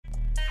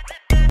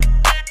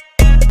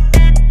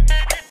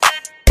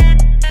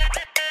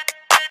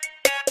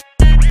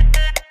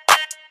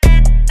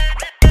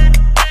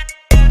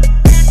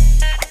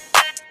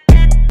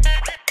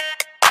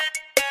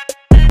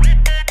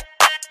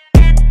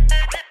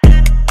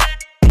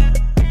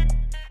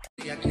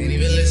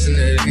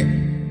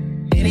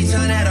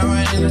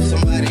talking to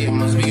somebody, it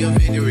must be a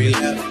victory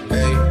lap.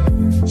 Hey,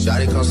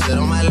 shawty come sit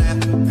on my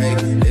lap. Hey,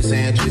 they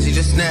saying Drizzy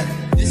just snap.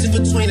 This is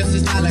between us,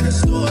 it's not like a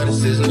store.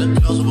 This isn't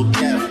a closable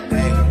gap.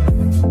 Hey,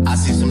 I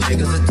see some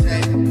niggas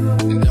attack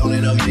and don't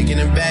end up making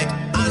it back.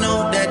 I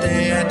know that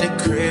they at the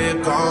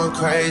crib going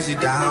crazy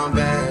down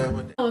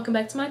bad. Welcome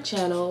back to my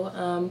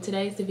channel.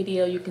 Today's the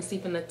video. You can see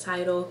from the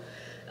title.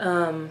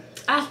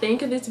 I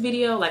think of this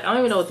video, like I don't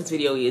even know what this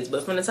video is,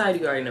 but from the title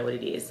you already know what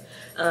it is.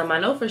 I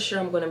know for sure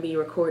I'm going to be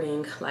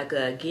recording like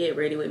a get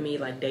ready with me,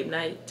 like date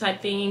night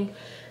type thing.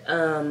 I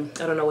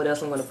don't know what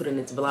else I'm going to put in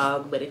this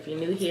vlog, but if you're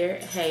new here,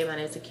 hey, my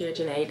name is Akeira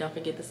Janee. Don't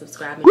forget to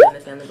subscribe and join the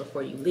family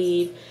before you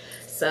leave.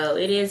 So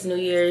it is New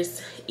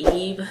Year's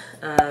Eve,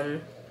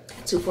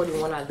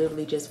 2:41. I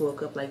literally just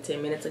woke up like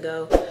 10 minutes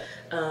ago.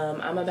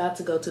 I'm about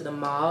to go to the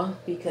mall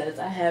because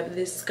I have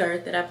this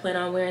skirt that I plan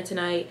on wearing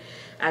tonight.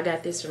 I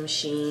got this from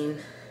Shein,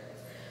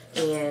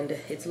 and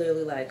it's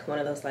literally like one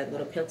of those like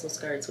little pencil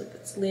skirts with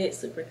the slit,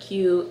 super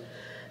cute.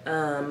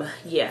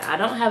 Yeah, I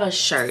don't have a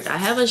shirt. I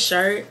have a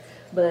shirt,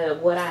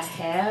 but what I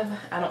have,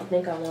 I don't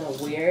think I want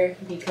to wear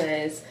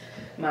because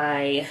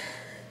my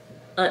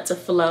aunt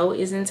Flo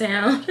is in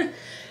town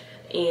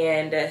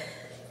and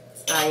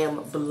I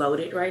am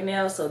bloated right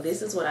now. So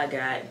this is what I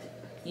got.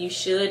 You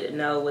should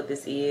know what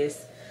this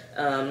is.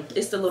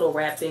 It's the little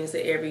wrap things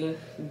that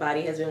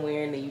everybody has been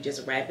wearing, and you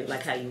just wrap it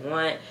like how you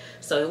want.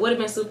 So it would have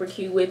been super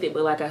cute with it,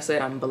 but like I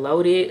said, I'm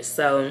bloated,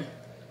 so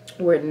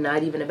we're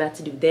not even about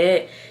to do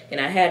that. And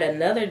I had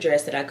another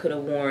dress that I could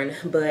have worn,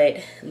 but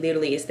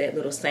literally it's that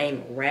little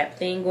same wrap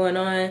thing going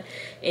on.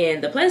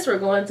 And the place we're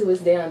going to is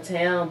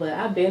downtown, but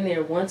I've been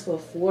there once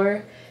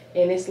before,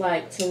 and it's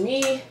like, to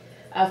me,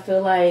 I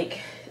feel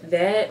like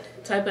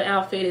that type of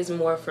outfit is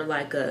more for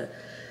like a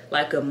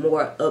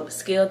more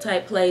upscale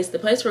type place. The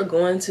place we're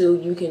going to,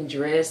 you can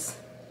dress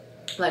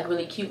like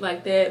really cute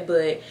like that,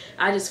 but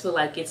I just feel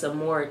like it's a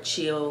more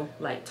chill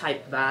like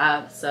type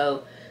vibe.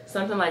 So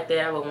something like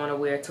that I would want to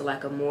wear to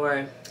like a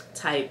more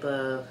type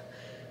of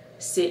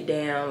sit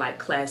down, like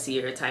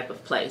classier type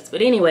of place.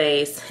 But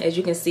anyways, as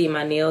you can see,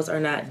 my nails are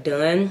not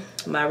done.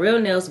 My real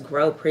nails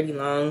grow pretty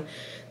long.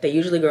 They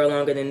usually grow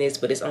longer than this,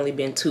 but it's only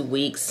been 2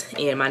 weeks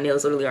and my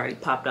nails literally already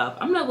popped off.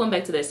 I'm not going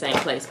back to that same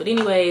place, but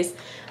anyways,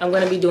 I'm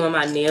going to be doing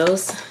my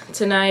nails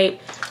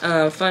tonight.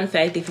 Fun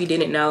fact, if you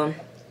didn't know,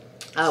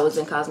 I was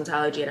in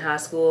cosmetology in high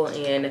school,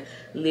 and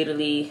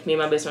literally me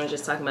and my best friend were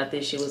just talking about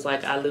this. She was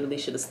like, I literally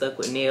should have stuck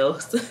with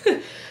nails.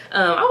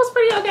 I was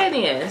pretty okay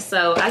then.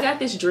 So I got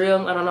this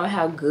drill. I don't know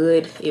how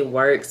good it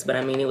works, but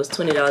I mean, it was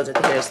 $20 at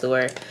the hair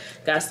store.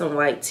 Got some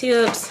white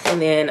tips, and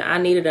then I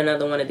needed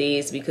another one of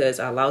these because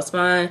I lost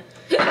mine.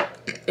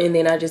 And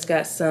then I just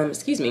got some,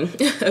 excuse me,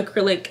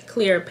 acrylic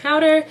clear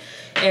powder,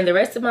 and the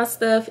rest of my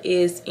stuff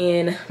is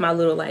in my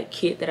little like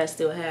kit that I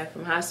still have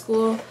from high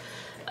school.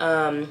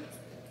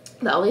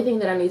 The only thing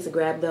that I need to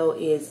grab though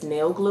is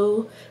nail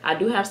glue. I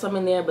do have some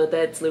in there, but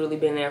that's literally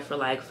been there for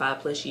like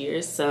 5+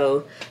 years.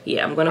 So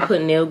yeah, I'm gonna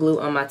put nail glue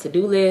on my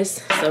to-do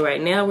list. So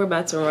right now we're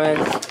about to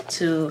run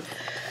to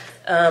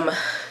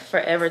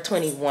Forever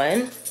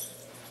 21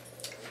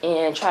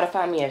 and try to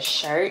find me a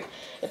shirt.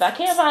 If I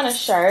can't find a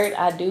shirt,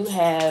 I do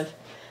have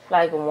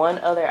like one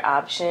other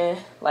option,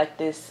 like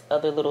this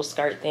other little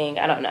skirt thing.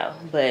 I don't know,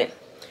 but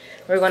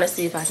we're gonna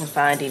see if I can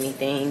find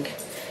anything.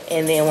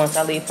 And then once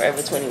I leave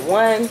Forever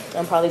 21,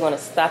 I'm probably gonna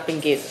stop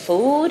and get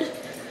food.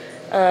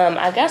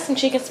 I got some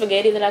chicken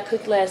spaghetti that I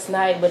cooked last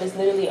night, but it's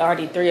literally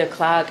already 3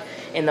 o'clock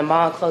and the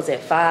mall closed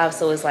at 5.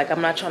 So it's like,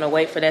 I'm not trying to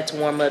wait for that to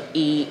warm up,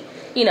 eat,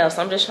 you know,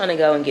 so I'm just trying to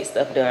go and get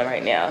stuff done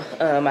right now.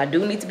 I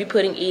do need to be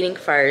putting eating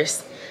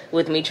first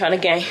with me trying to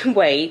gain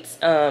weight.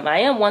 I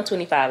am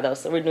 125 though,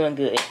 so we're doing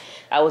good.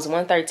 I was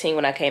 113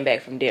 when I came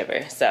back from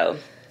Denver, so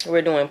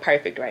we're doing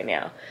perfect right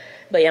now.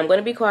 But yeah, I'm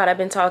gonna be quiet. I've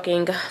been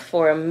talking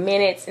for a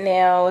minute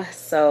now,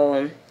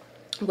 so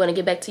I'm gonna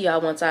get back to y'all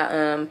once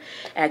I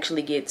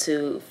actually get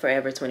to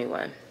Forever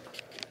 21.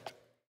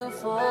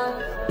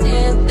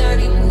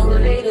 10:30, no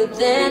later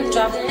than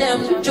drop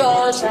them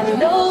drawers. I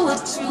know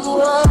what you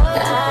want. I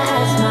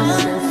ask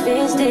myself,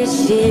 is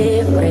this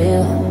shit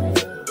real?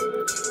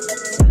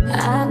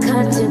 I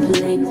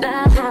contemplate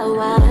about how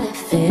I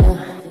feel,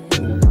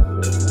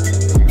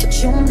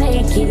 but you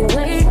make it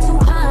way too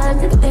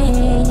hard to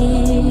think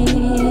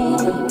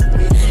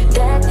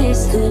that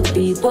this could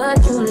be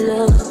what you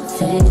love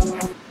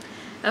it.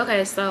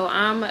 Okay, so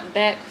I'm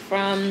back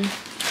from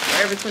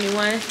Forever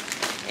 21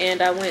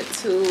 and I went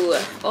to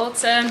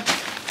Ulta. I'm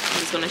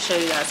just gonna show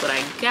you guys what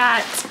I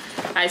got.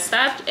 I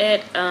stopped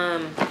at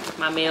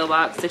my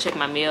mailbox to check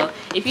my mail.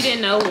 If you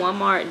didn't know,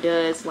 Walmart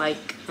does like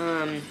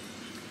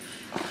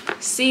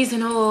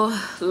seasonal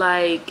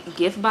like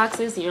gift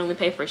boxes. You only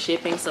pay for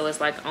shipping, so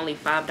it's like only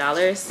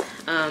 $5.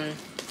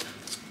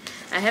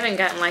 I haven't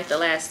gotten like the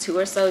last 2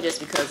 or so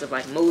just because of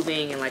like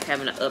moving and like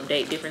having to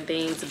update different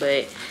things,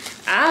 but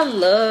I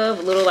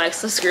love little like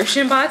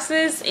subscription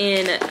boxes,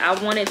 and I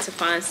wanted to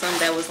find some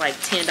that was like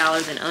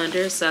 $10 and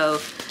under,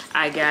 so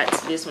I got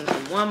this one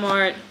from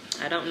Walmart.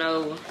 I don't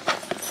know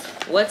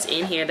what's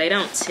in here. They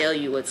don't tell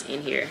you what's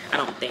in here, I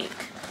don't think.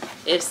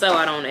 If so,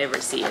 I don't ever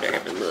see it or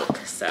ever look.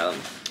 So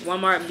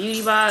Walmart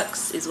beauty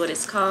box is what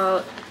it's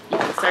called. You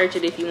can search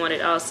it if you want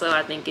it also.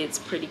 I think it's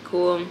pretty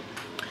cool.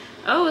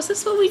 Oh, is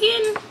this what we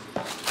getting?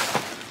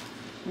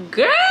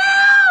 Girl,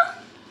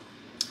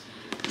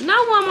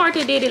 no Walmart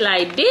that did it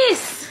like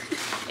this.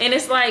 And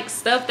it's like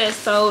stuff that's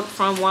sold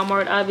from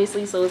Walmart,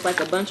 obviously, so it's like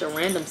a bunch of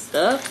random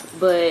stuff,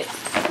 but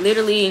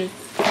literally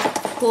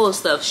cool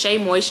stuff. Shea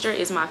Moisture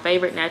is my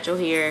favorite natural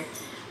hair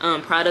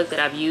product that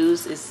I've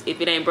used. Is if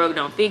it ain't broke,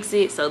 don't fix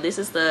it. So this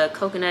is the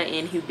coconut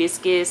and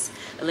hibiscus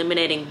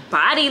eliminating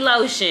body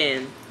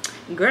lotion.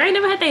 Girl, I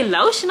never had that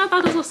lotion. I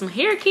thought this was some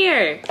hair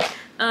care.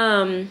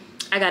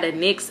 I got a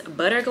NYX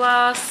butter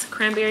gloss,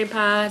 cranberry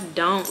pie.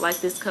 Don't like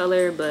this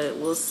color, but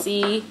we'll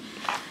see.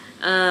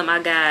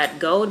 I got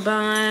Gold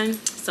Bond,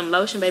 some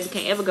lotion. Baby,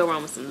 can't ever go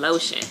wrong with some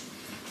lotion.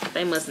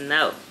 They must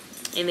know.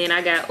 And then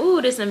I got,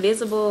 ooh, this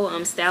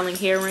invisible styling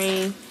hair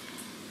ring.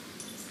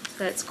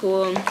 That's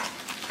cool.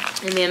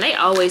 And then they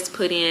always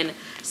put in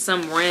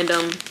some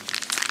random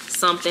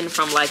something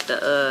from like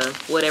the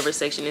whatever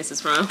section this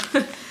is from.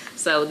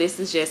 So this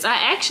is just,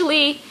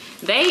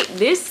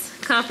 this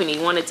company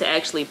wanted to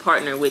actually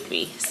partner with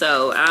me.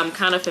 So I'm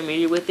kind of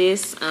familiar with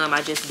this.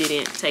 I just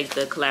didn't take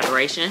the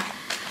collaboration.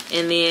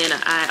 And then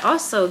I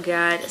also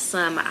got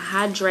some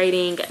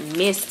hydrating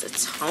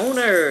mist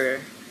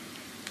toner.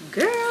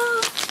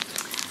 Girl,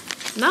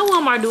 no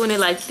Walmart doing it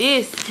like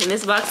this. And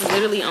this box is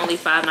literally only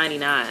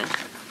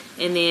 $5.99.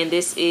 And then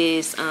this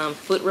is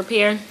foot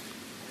repair,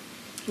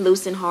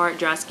 loose and hard,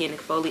 dry skin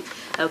exfoliate.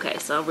 Okay,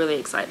 so I'm really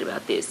excited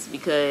about this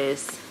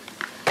because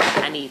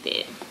I need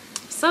that.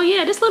 So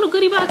yeah, this little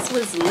goodie box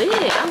was lit.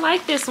 I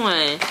like this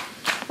one.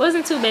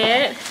 Wasn't too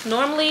bad.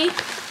 Normally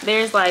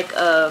there's like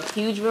a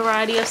huge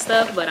variety of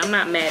stuff, but I'm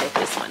not mad at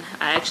this one.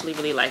 I actually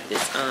really like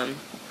this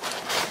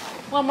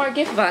Walmart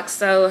gift box.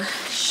 So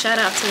shout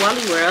out to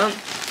Wally World.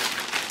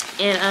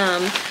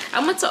 And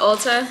I went to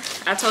Ulta.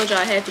 I told you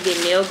I had to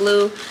get nail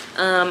glue.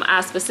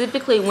 I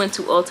specifically went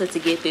to Ulta to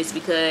get this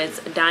because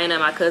Dinah,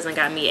 my cousin,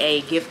 got me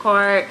a gift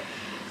card,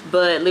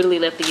 but literally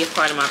left the gift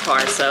card in my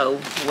car, so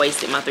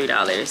wasted my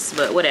 $3,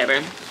 but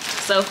whatever.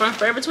 So from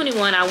Forever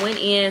 21, I went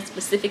in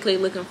specifically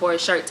looking for a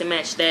shirt to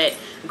match that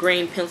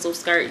green pencil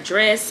skirt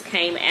dress.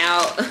 Came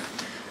out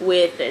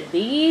with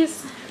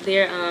these.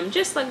 They're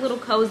just like little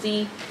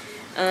cozy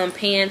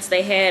pants.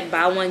 They had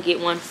buy one get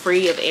one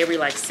free of every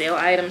like sale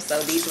item,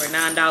 so these were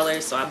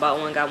 $9, so I bought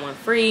one got one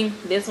free.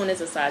 This one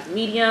is a size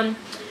medium.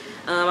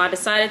 I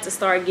decided to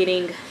start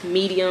getting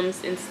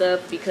mediums and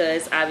stuff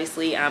because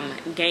obviously I'm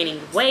gaining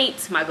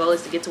weight. My goal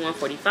is to get to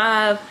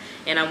 145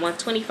 and I'm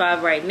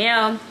 125 right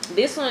now.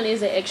 This one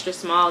is an extra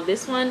small.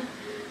 This one,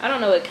 I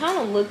don't know, it kind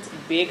of looked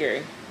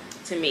bigger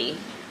to me.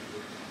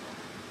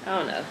 I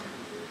don't know.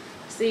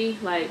 See,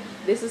 like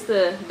this is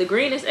the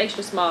green is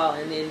extra small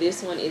and then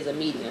this one is a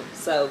medium.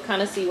 So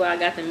kind of see why I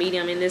got the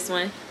medium in this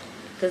one,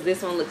 because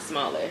this one looks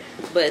smaller,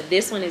 but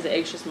this one is an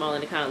extra small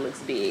and it kind of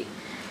looks big.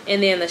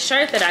 And then the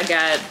shirt that I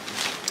got,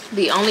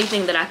 the only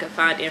thing that I could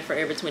find in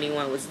Forever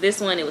 21 was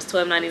this one. It was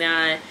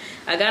 $12.99.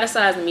 I got a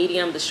size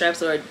medium. The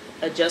straps are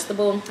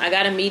adjustable. I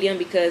got a medium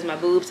because my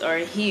boobs are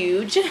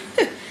huge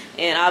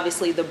and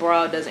obviously the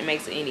bra doesn't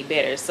make it any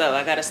better, so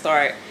I got to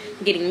start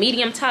getting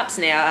medium tops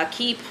now.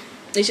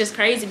 It's just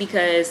crazy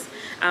because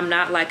I'm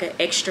not like an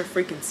extra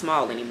freaking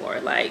small anymore.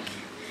 Like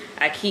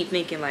I keep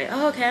thinking like,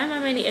 oh, okay, I'm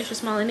not any extra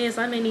small in this,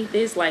 I may need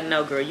this. Like,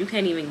 no girl, you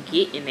can't even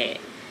get in that.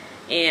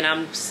 And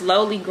I'm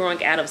slowly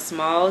growing out of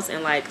smalls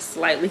and like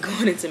slightly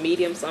going into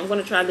medium. So I'm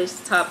going to try this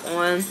top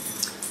on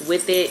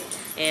with it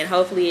and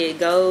hopefully it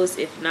goes.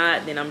 If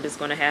not, then I'm just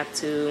going to have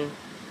to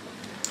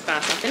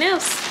find something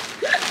else.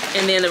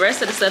 And then the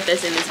rest of the stuff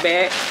that's in this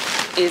bag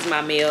is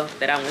my meal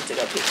that I went to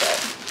go pick up.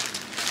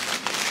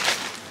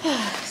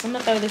 So I'm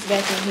going to throw this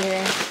back in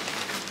here.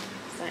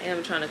 So I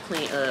am trying to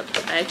clean up.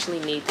 I actually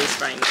need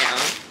this right now.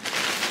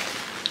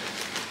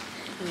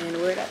 And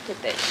where did I put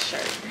that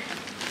shirt?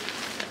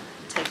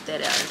 Take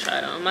that out and try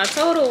it on. My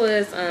total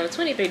was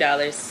 $23,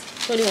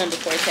 $21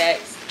 before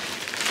tax.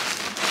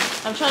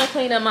 I'm trying to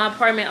clean up my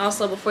apartment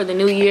also before the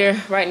new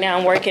year. Right now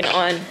I'm working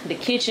on the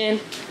kitchen.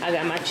 I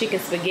got my chicken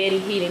spaghetti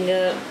heating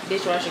up,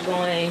 dishwasher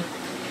going,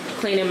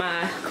 cleaning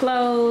my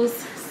clothes.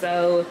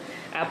 So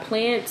I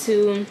plan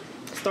to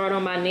start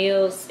on my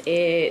nails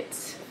at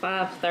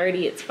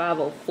 5:30. It's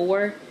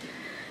 5:04.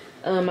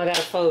 I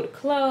gotta fold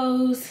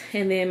clothes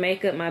and then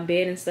make up my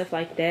bed and stuff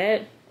like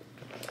that.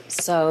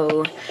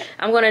 So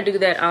I'm gonna do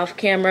that off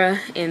camera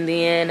and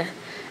then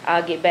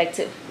I'll get back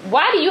to.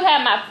 Why do you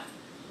have my?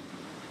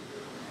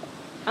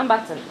 I'm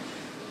about to.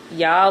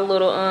 Y'all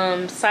little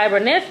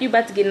cyber nephew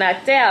about to get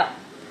knocked out.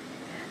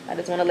 I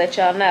just want to let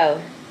y'all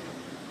know.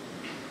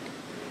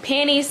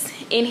 Panties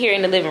in here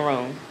in the living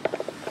room.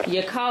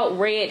 You're caught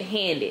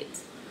red-handed.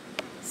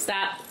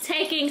 Stop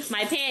taking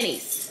my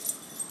panties.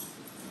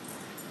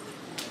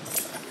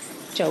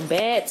 With your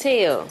bad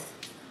tail.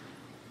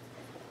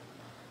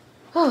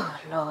 Oh,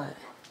 Lord.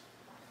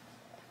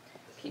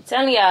 Keep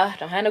telling y'all,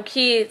 don't have no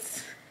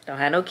kids. Don't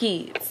have no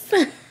kids.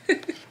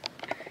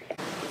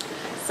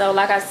 So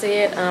like I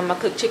said, I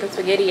cooked chicken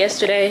spaghetti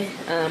yesterday.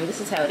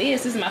 This is how it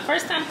is. This is my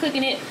first time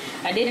cooking it.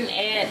 I didn't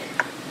add,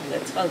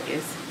 let's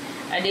focus.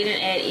 I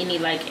didn't add any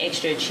like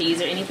extra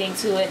cheese or anything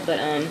to it, but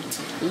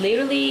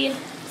literally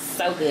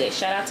so good.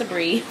 Shout out to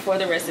Bree for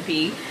the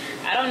recipe.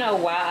 I don't know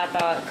why I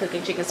thought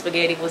cooking chicken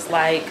spaghetti was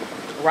like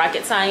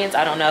rocket science.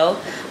 I don't know.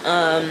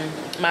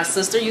 My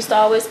sister used to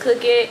always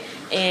cook it,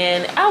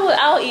 and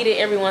I'll eat it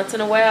every once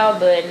in a while,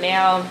 but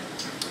now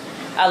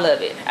I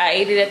love it. I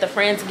ate it at the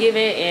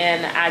Friendsgiving,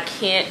 and I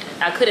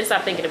couldn't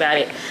stop thinking about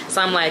it. So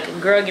I'm like,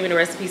 girl, give me the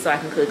recipe so I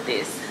can cook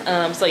this.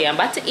 So yeah, I'm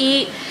about to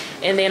eat,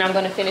 and then I'm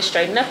gonna finish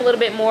straightening up a little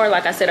bit more.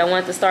 Like I said, I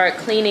wanted to start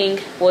cleaning,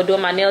 well, doing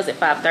my nails at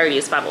 5:30.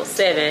 It's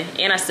 5:07,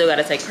 and I still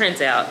gotta take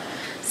prints out.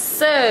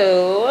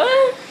 So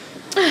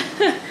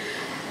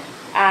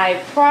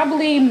I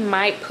probably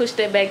might push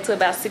that back to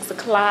about 6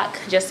 o'clock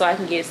just so I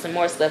can get some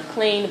more stuff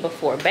cleaned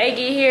before Bay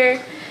get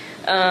here.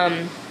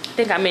 I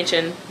think I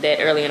mentioned that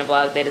earlier in the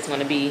vlog that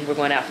we're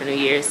going out for New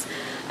Year's.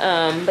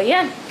 But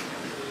yeah,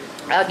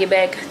 I'll get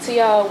back to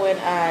y'all when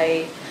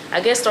I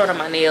get started on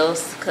my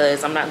nails,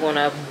 because I'm not going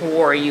to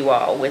bore you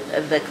all with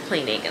the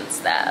cleaning and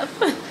stuff.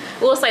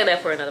 We'll save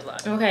that for another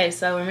vlog. Okay,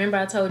 so remember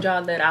I told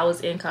y'all that I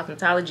was in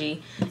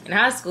cosmetology in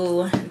high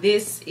school.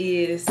 This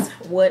is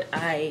what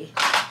I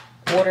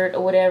ordered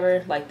or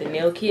whatever, like the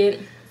nail kit.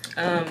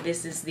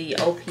 This is the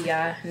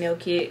OPI nail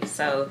kit.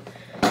 So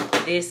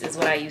this is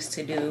what I used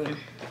to do,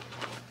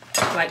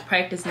 like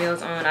practice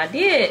nails on. I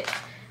did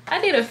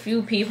a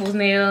few people's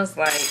nails,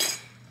 like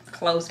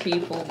close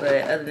people,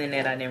 but other than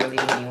that I didn't really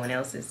do anyone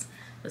else's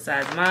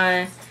besides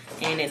mine.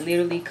 And it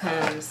literally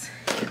comes,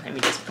 let me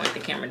just point the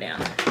camera down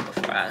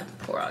before I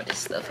pour all this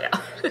stuff out.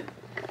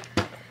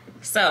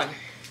 So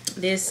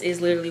this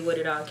is literally what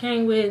it all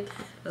came with,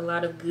 a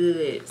lot of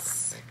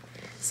goods.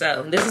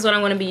 So this is what I'm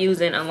going to be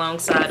using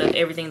alongside of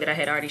everything that I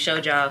had already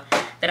showed y'all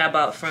that I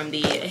bought from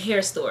the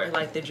hair store,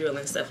 like the drill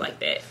and stuff like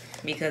that,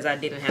 because I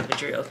didn't have a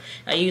drill.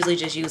 I usually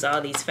just use all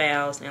these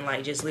files and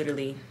like just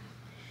literally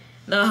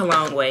the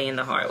long way and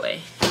the hard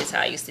way is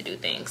how I used to do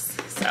things.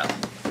 So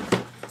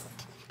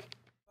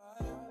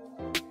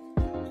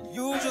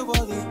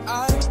usually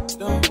I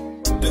don't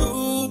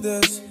do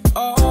this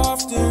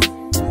often,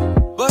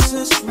 but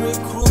since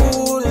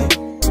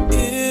recruiting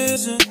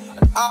isn't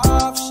an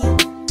option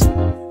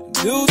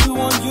due to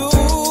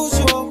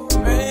unusual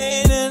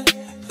rain and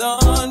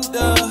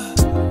thunder,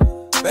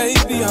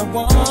 baby I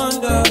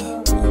wonder,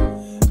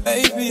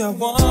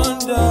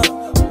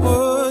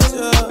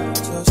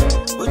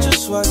 would you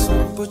just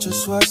put your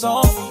sweats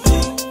on for me?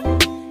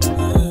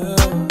 Yeah.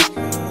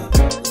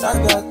 I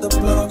got the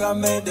plug, I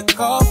made the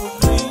call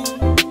for me.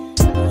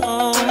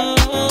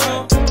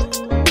 I'm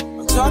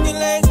talking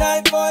late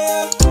night for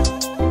you.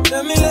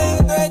 Let me lay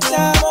a great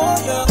time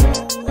on you.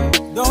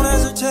 Don't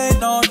hesitate,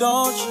 no,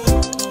 don't you?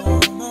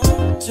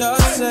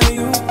 Just say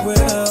you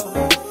will.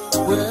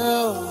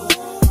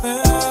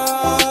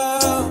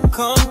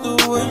 Come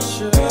through and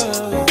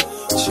chill.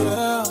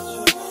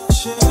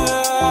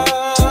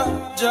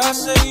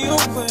 Just say you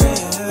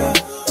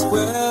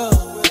will.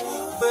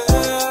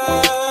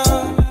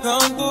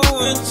 Come through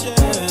and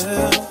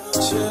chill.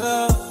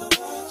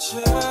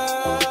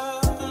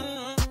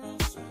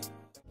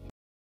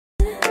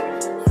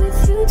 With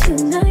you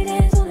tonight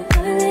is on an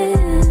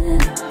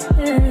island.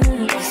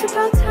 It's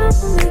about time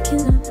for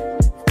making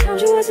up.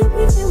 Times you wasn't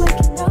with me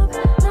waking up.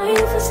 Now you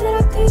never said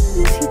I couldn't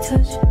miss your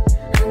touch.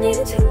 I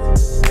needed to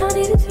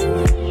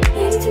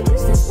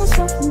distance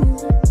myself from you.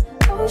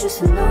 I was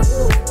just in love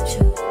with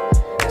you.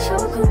 So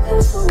come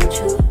close, won't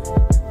you?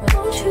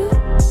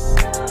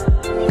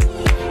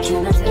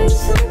 Can I tell you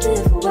something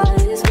for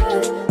what it's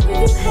worth? If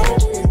you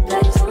had this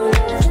place on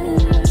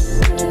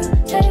earth,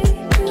 I'll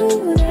take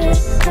you there.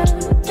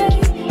 I'll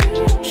take you.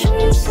 Show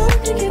you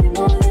something, give you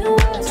more than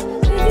words.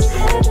 If you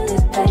had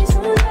this place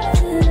on earth,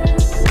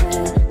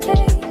 I'll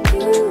take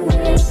you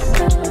there.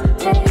 I'll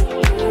take you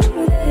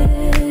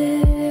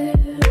there.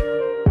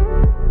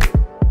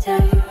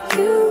 Take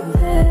you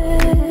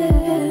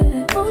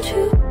there. Won't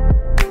you?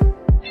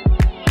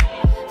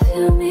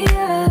 Fill me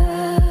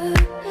up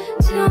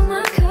till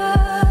my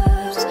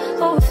cup's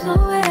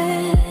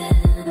overflowing.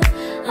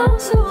 I'm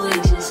so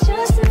anxious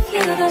just to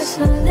feel the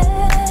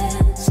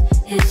silence.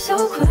 It's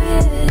so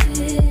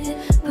quiet,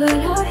 but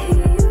I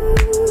hear you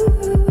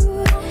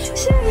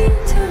saying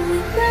to me,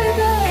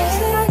 baby, it's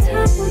about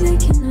time we're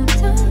making up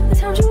time. The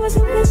times you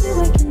wasn't with me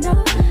waking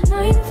up.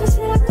 Now you never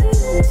said I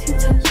couldn't miss your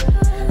touch.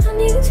 I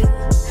needed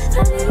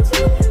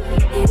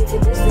to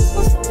distance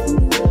myself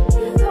from you.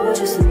 I was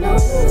just in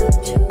love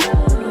with you.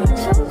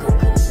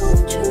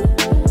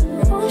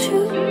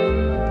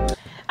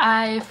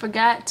 I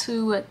forgot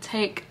to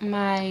take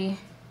my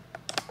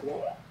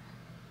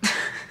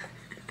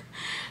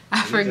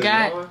I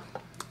forgot.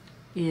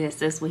 Yes,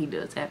 that's what he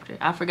does after.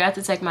 I forgot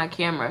to take my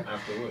camera.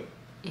 After what?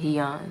 He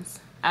yawns.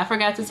 I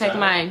forgot to take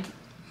my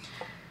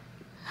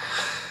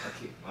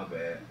My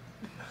bad.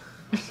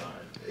 I'm sorry.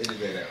 Edit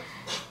that out.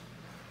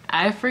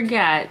 I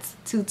forgot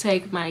to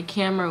take my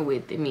camera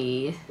with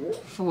me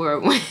for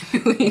when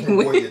we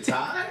Were you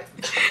tired?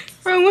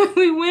 from when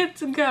we went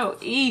to go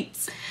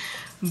eat.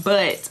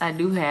 But I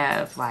do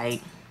have,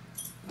 like,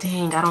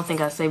 dang, I don't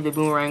think I saved the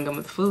boomerang gum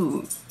with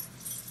food.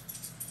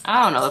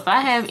 I don't know. If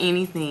I have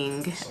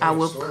anything, I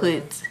will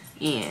put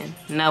in.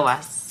 No.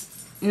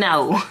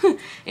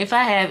 If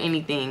I have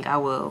anything, I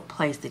will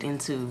place it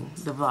into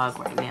the vlog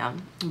right now.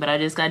 But I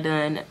just got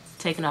done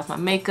taking off my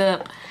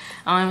makeup.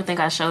 I don't even think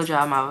I showed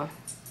y'all my...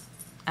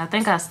 I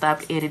think I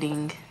stopped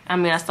editing. I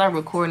mean, I started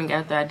recording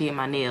after I did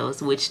my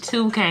nails, which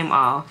 2 came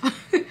off.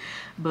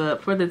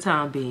 But for the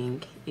time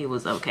being, it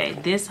was okay.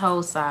 This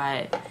whole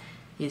side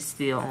is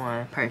still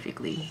on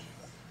perfectly.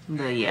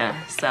 But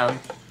yeah, so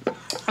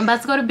I'm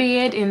about to go to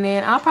bed, and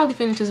then I'll probably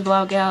finish this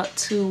vlog out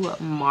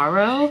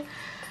tomorrow.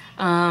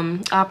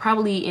 I'll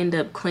probably end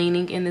up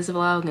cleaning in this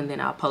vlog, and then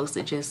I'll post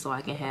it just so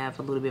I can have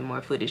a little bit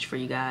more footage for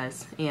you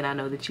guys. And I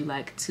know that you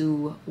like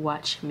to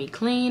watch me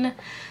clean,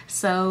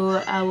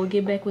 so I will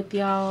get back with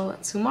y'all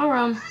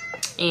tomorrow.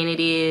 And it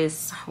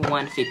is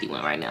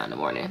 1:51 right now in the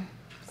morning.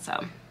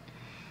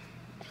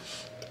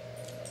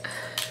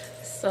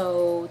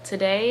 So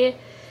today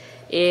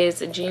is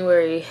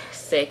January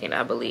 2nd,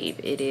 I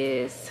believe it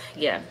is.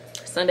 Yeah,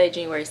 Sunday,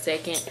 January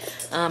 2nd.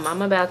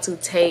 I'm about to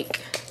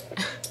take...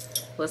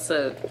 What's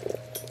up?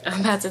 I'm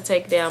about to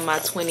take down my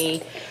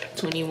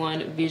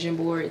 2021 vision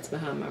board. It's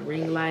behind my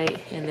ring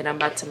light, and then I'm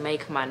about to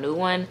make my new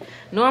one.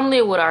 Normally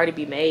it would already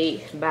be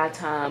made by the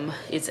time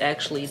it's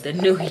actually the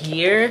new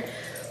year,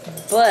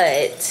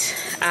 but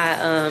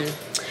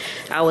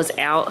I was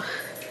out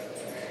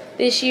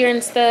this year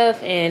and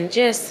stuff, and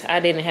just I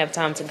didn't have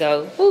time to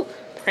go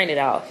print it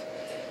off.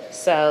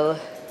 So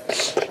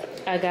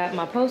I got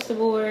my poster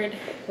board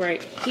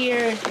right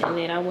here, and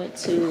then I went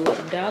to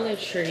Dollar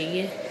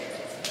Tree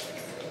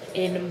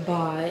and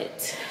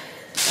bought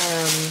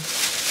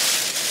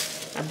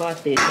I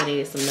bought this. I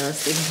needed some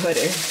non-stick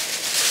butter,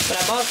 but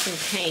I bought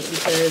some paint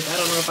because I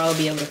don't know if I'll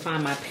be able to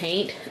find my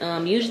paint.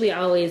 Usually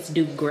I always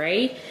do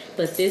gray,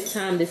 but this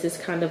time this is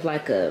kind of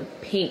like a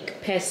pink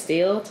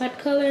pastel type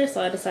color,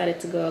 so I decided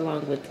to go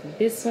along with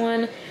this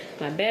one.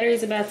 My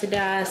battery's about to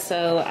die,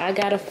 so I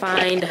gotta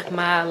find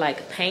my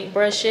like paint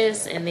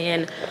brushes, and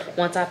then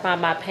once I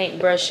find my paint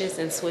brushes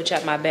and switch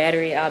out my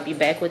battery, I'll be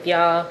back with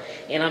y'all,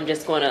 and I'm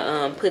just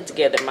gonna put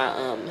together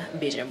my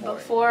vision board.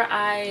 Before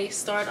I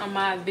start on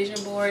my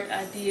vision board,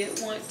 I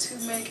did want to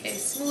make a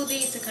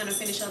smoothie to kind of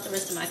finish out the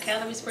rest of my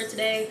calories for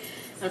today.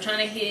 I'm trying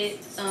to hit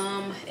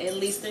at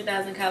least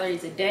 3,000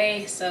 calories a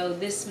day. So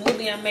this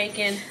smoothie I'm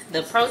making,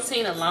 the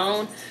protein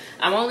alone,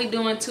 I'm only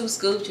doing 2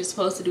 scoops. You're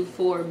supposed to do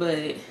 4,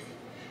 but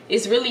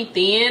it's really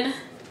thin,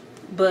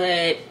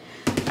 but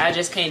I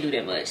just can't do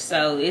that much.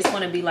 So it's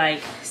gonna be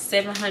like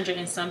 700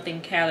 and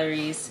something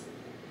calories.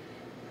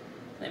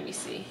 Let me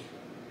see.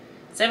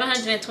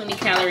 720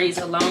 calories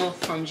alone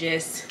from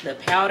just the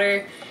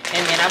powder.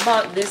 And then I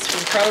bought this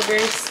from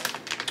Kroger's.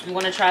 I'm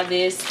gonna try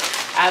this.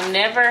 I've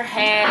never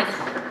had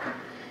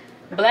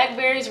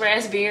blackberries,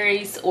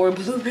 raspberries, or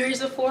blueberries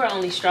before,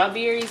 only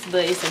strawberries,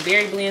 but it's a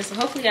berry blend, so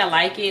hopefully I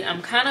like it.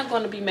 I'm kind of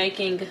going to be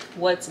making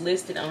what's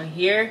listed on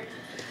here,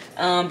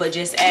 but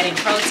just adding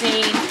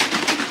protein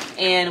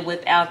and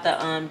without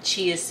the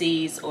chia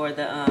seeds or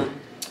the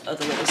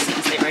other little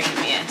seeds they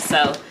recommend.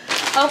 So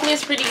hopefully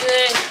it's pretty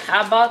good.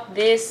 I bought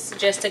this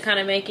just to kind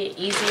of make it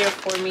easier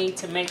for me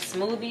to make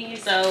smoothies.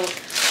 So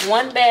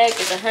 1 bag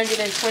is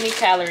 120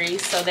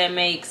 calories, so that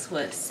makes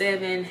what,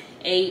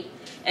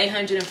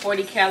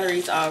 840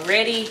 calories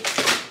already,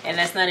 and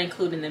that's not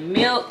including the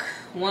milk.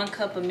 1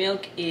 cup of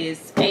milk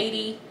is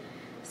 80.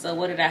 So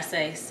what did I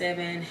say?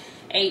 7,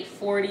 8,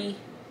 40,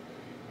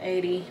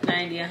 80,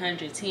 90,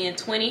 110,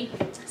 20.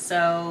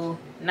 So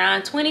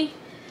 920,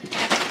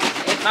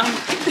 if I'm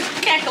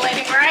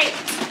calculating right,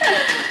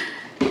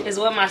 is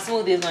what my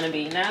smoothie is going to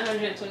be.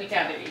 920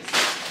 calories.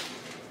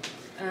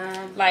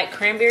 Like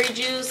cranberry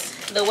juice.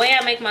 The way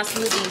I make my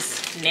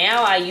smoothies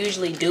now, I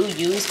usually do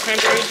use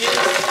cranberry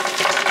juice.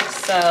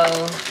 So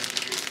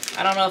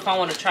I don't know if I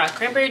want to try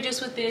cranberry juice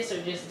with this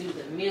or just do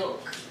the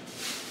milk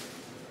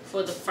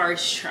for the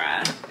first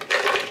try.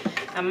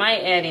 I might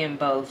add in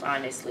both,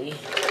 honestly.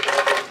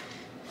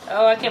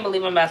 Oh, I can't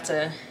believe I'm about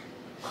to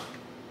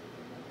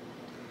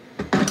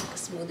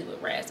smoothie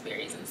with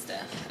raspberries and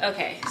stuff.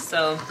 Okay,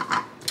 so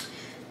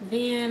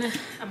then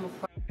I'm gonna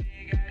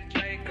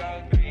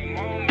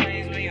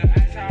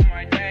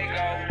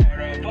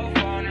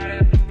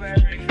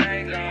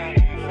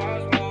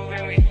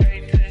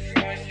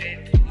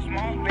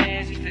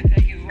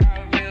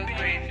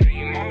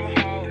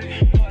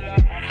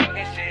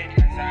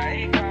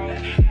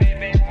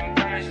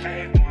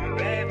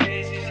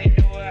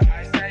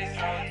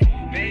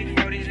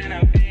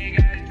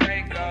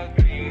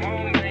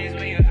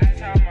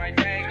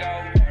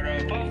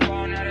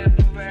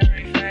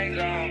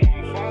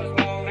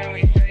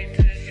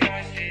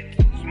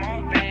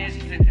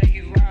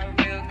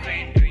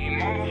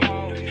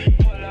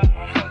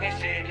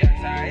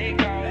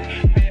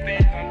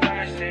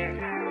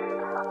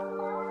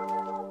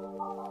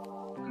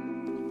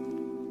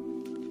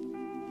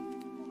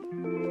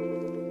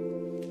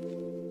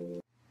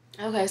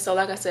Okay, so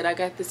like I said, I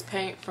got this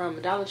paint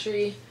from Dollar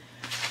Tree.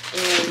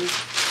 And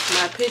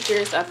my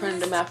pictures, I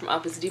printed them out from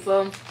Office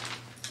Depot.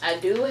 I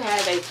do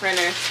have a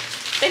printer.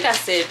 I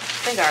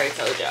think I already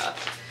told y'all.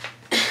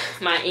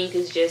 My ink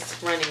is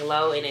just running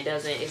low and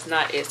it's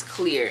not as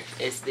clear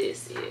as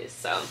this is.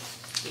 So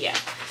yeah,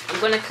 I'm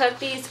gonna cut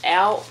these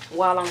out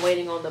while I'm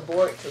waiting on the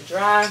board to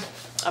dry.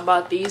 I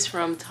bought these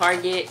from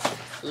Target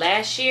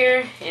last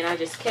year and I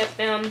just kept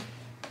them.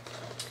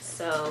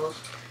 So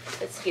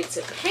let's get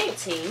to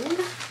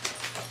painting.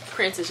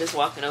 Prince is just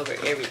walking over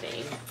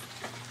everything.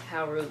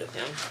 How rude of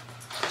him.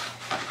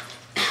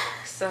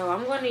 So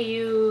I'm gonna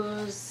do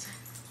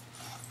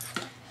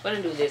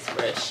this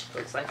brush.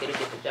 Looks like it'll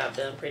get the job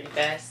done pretty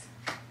fast.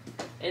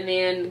 And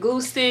then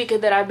glue stick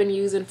that I've been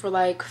using for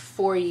like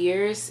 4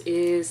 years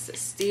is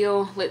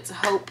still, let's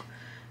hope,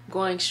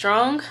 going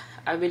strong.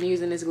 I've been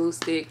using this glue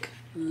stick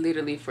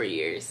literally for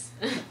years.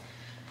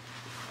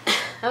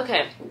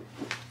 Okay,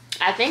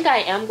 I think I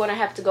am gonna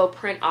have to go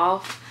print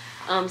off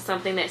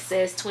something that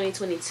says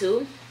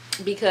 2022,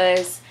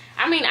 because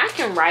I mean, I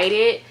can write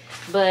it,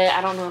 but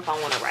I don't know if I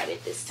want to write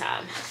it this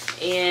time.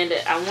 And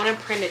I want to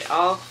print it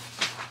off.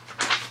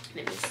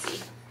 Let me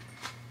see.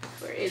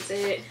 Where is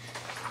it?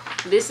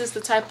 This is the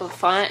type of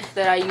font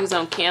that I use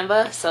on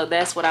Canva, so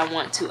that's what I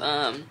want to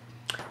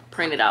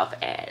print it off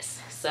as.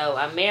 So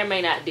I may or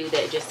may not do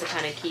that just to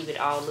kind of keep it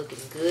all looking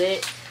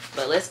good.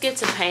 But let's get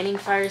to painting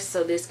first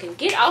so this can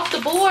get off the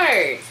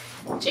board.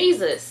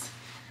 Jesus.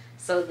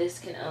 So this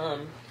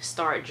can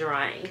start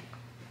drying.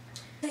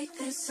 Take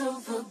this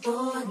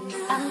overboard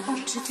now. I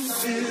want you to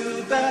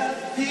feel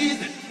that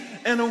heat,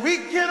 and we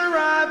can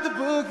ride the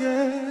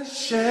boogie,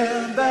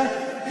 share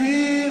that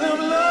beat of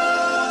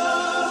love.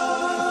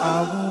 I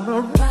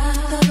wanna ride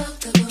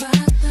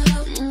the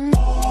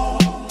all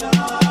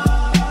night,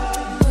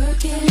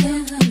 work it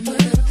in the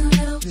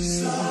middle.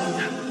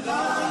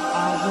 I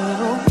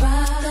wanna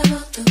ride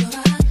the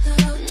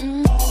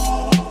all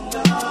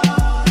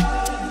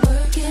night,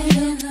 work it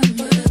in the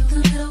middle.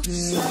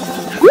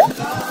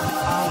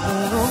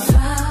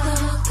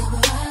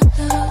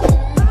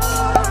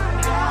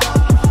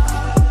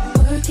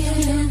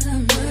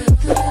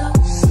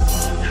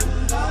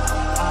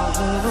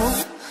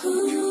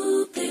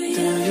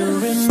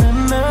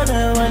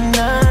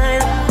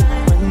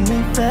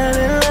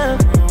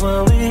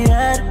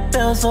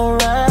 So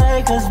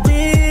right, cause we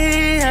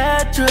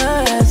had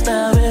trust.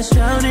 Now it's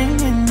drowning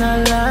in our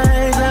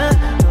lives. I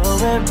know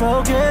we're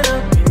broken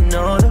up, you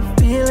know the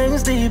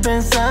feelings deep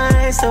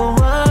inside. So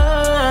what?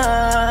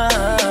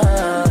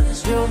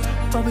 You,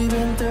 what we've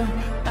been through,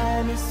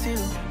 I miss you.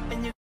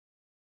 And you.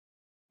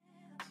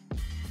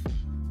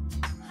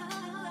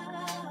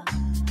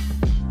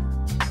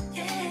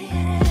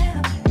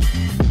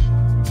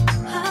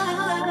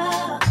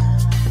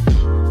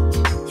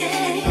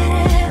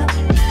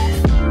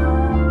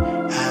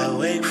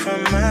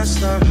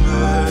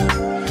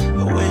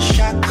 I wish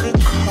I could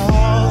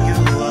call you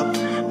up,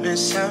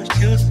 miss how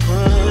you'd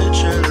put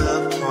your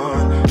love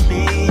on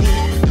me.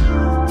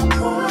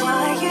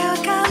 Boy, you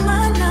got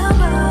my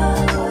number.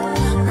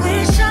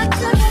 Wish I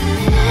could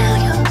feel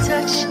your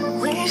touch.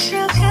 Wish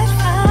you could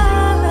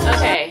find.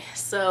 Okay,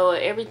 so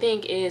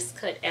everything is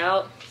cut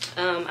out.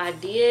 I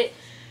did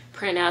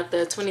print out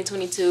the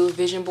 2022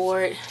 vision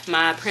board.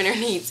 My printer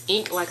needs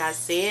ink, like I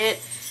said.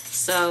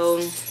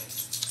 So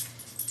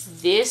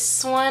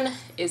this one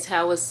is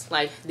how it's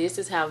like, this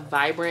is how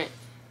vibrant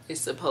it's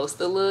supposed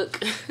to look.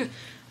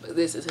 But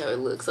this is how it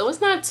looks. So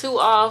it's not too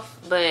off,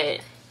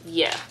 but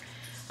yeah.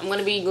 I'm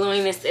gonna be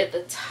gluing this at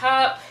the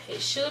top. It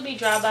should be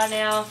dry by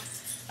now.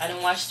 I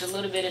done watched a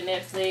little bit of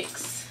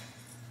Netflix.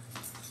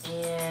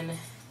 And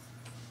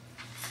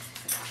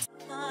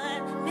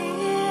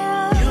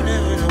You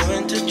never know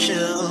when to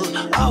chill.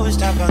 Always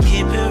talk about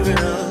keep it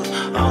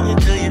real. Only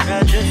till you've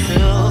had your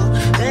fill.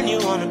 Then you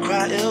wanna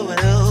cry ill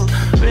will.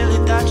 Really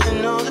thought you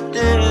know the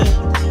deal.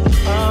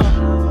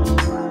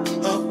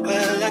 Oh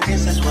well, I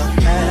guess that's what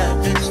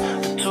happens.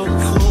 The two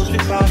fools be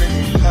falling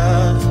in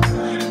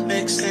love,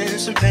 mixing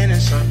some pain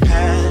and some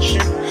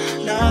passion.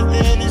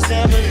 Nothing is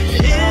ever enough.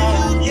 If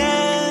you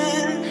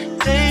can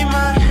take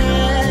my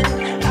hand,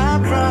 I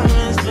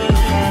promise to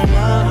fall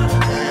love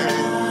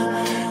again,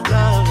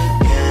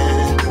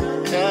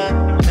 yeah.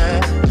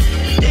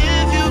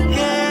 If you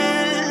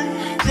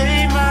can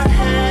take my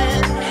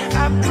hand,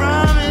 I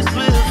promise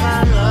we'll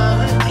find love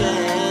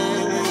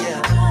again,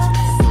 yeah.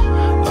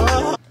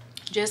 Oh.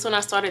 just when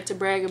I started to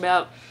brag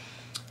about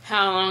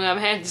how long I've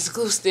had this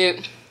glue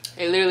stick,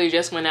 it literally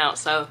just went out.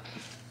 So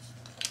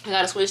I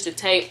gotta switch to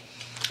tape.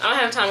 I don't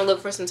have time to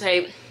look for some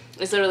tape.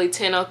 It's literally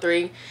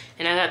 10:03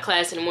 and I got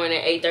class in the morning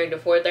at 8:30 to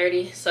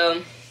 4:30.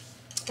 So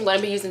I'm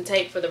gonna be using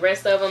tape for the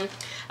rest of them.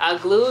 I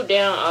glued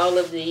down all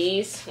of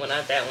these, well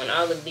not that one,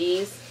 all of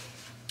these.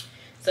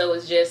 So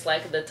it's just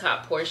like the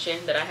top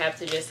portion that I have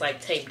to just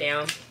like tape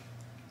down.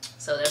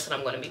 So that's what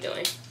I'm gonna be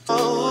doing.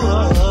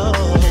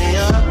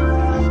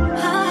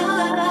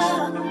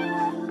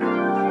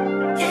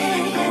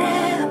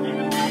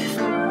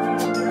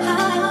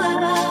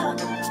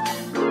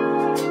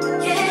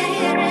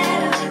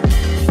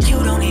 You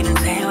don't even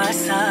say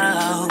what's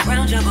up.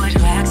 Round your boys,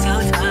 you act so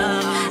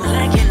tough.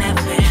 Like you never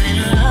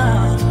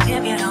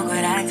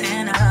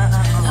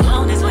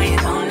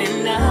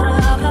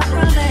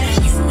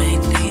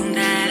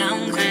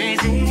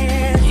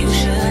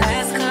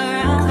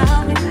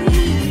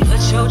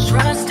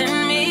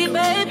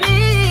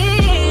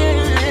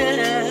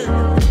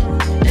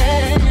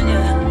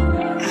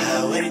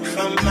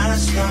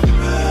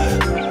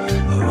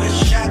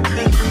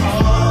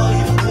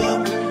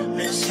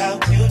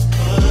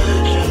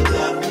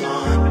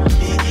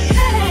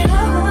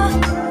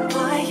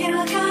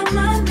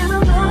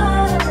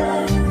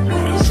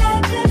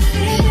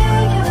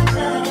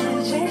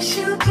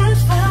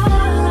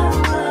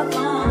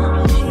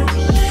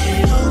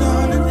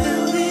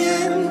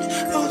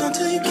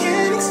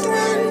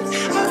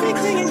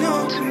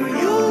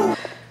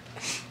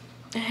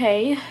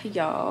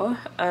y'all.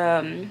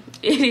 It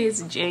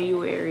is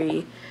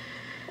January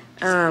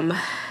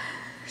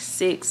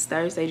 6th,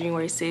 Thursday,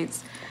 January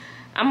 6th.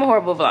 I'm a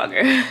horrible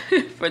vlogger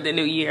for the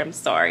new year. I'm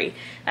sorry.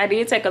 I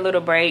did take a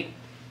little break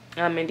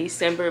in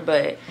December,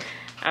 but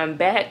I'm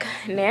back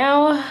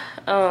now.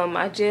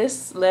 I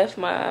just left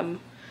my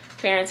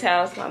parents'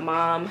 house. My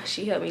mom,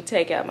 she helped me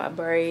take out my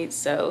braids,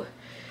 so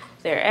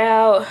they're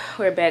out.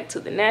 We're back to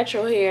the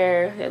natural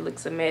hair. It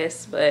looks a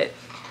mess, but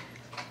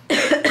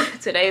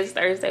today is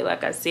Thursday,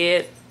 like I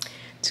said.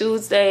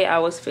 Tuesday, I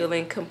was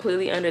feeling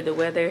completely under the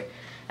weather.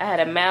 I had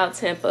a mild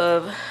temp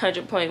of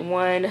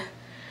 100.1,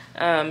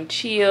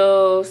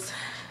 chills,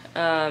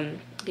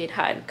 get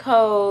hot and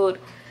cold.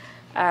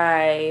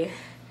 I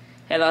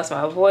had lost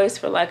my voice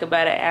for like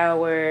about an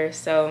hour,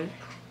 so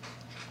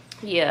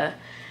yeah.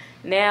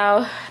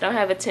 Now I don't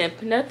have a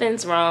temp.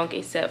 Nothing's wrong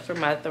except for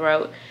my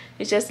throat.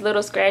 It's just a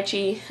little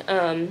scratchy.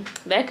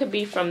 That could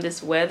be from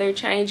this weather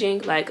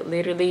changing. Like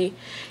literally,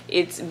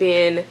 it's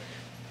been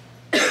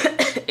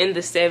in the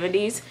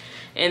 70s,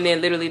 and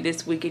then literally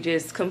this week it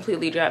just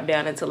completely dropped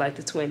down into like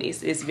the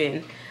 20s. It's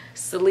been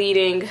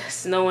sleeting,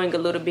 snowing a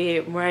little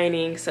bit,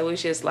 raining, so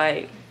it's just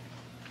like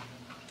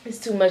it's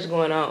too much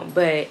going on.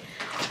 But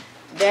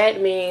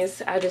that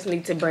means I just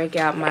need to break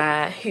out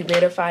my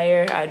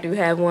humidifier. I do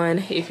have one.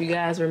 If you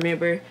guys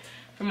remember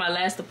from my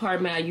last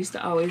apartment, I used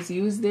to always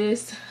use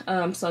this.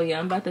 So yeah,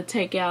 I'm about to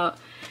take out,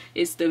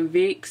 it's the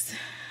Vicks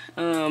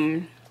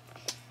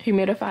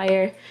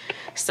humidifier.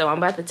 So I'm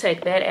about to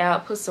take that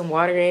out, put some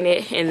water in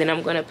it, and then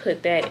I'm gonna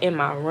put that in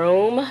my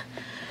room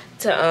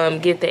to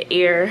get the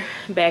air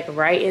back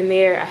right in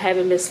there. I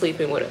haven't been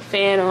sleeping with a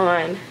fan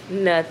on,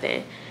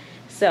 nothing.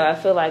 So I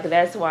feel like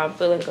that's why I'm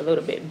feeling a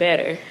little bit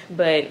better.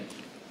 But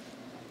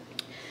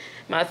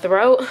my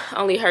throat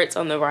only hurts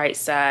on the right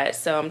side,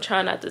 so I'm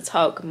trying not to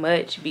talk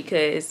much,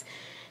 because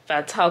if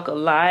I talk a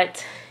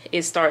lot,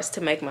 it starts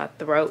to make my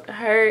throat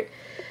hurt.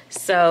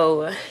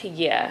 So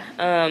yeah,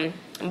 I'm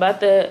about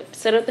to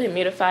set up the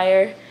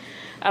humidifier.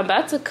 I'm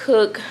about to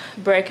cook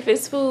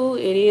breakfast food.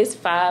 It is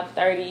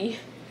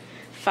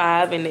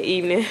 5:35 in the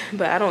evening,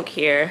 but I don't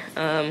care.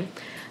 I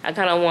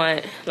kind of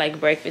want like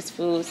breakfast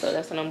food, so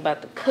that's what I'm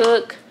about to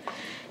cook.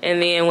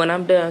 And then when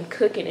I'm done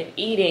cooking and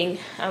eating,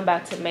 I'm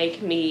about to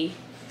make me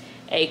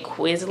a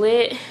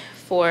Quizlet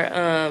for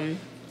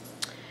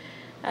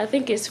I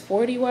think it's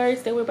 40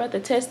 words that we're about to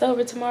test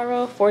over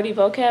tomorrow, 40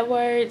 vocab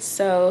words.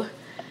 So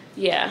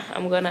yeah,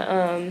 I'm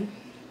gonna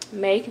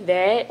make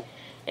that,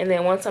 and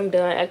then once I'm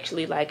done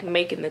actually like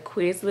making the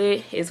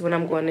Quizlet is when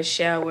I'm going to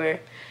shower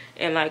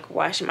and like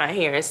wash my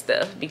hair and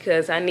stuff,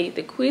 because I need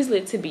the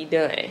Quizlet to be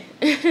done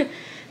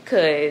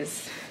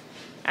because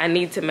I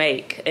need to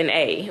make an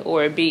A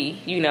or a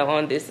B, you know,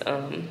 on this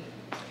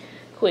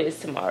quiz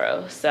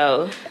tomorrow.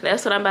 So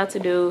that's what I'm about to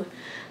do.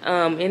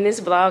 In this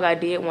vlog, I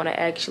did want to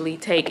actually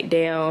take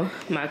down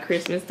my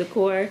Christmas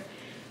decor.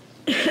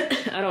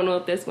 I don't know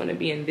if that's going to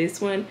be in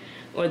this one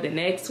or the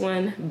next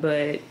one,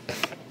 but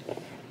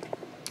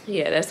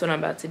yeah, that's what I'm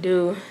about to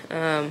do.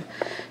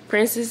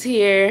 Prince is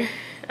here.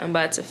 I'm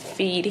about to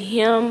feed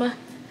him,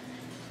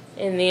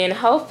 and then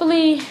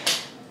hopefully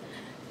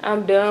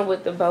I'm done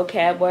with the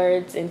vocab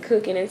words and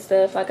cooking and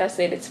stuff. Like I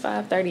said, it's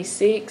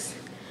 5:36.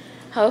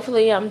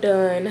 Hopefully I'm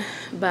done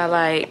by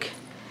like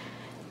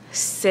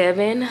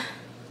 7,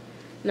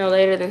 no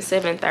later than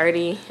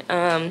 7:30.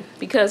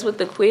 Because with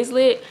the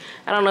Quizlet,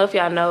 I don't know if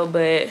y'all know,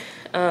 but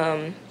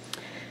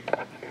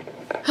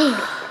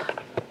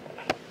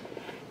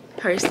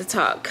hurts to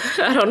talk.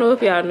 I don't know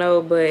if y'all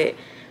know, but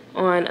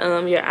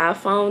on your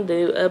iPhone,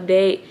 the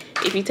update,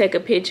 if you take a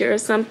picture or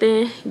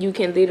something, you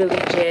can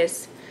literally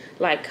just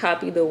like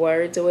copy the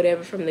words or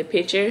whatever from the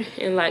picture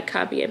and like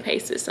copy and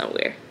paste it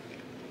somewhere.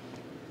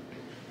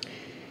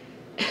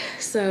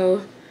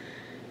 So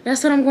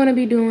that's what I'm going to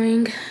be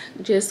doing,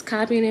 just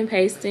copying and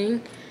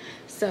pasting.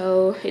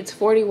 So it's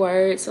 40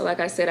 words, so like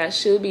I said, I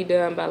should be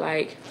done by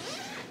like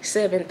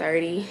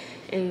 7:30,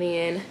 and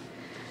then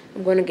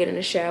I'm going to get in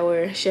the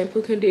shower,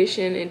 shampoo,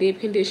 condition, and deep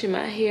condition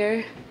my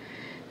hair,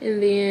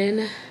 and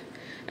then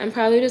I'm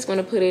probably just going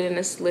to put it in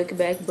a slick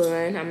back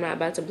bun. I'm not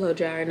about to blow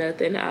dry or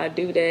nothing. I'll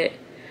do that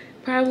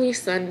probably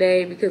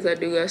Sunday, because I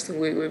do have some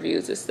wig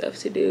reviews and stuff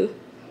to do.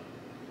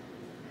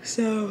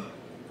 So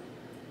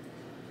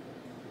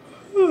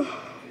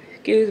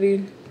excuse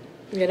me.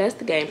 Yeah, that's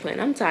the game plan.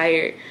 I'm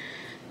tired.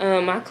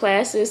 My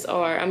classes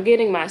are, I'm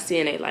getting my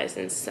CNA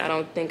license. I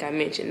don't think I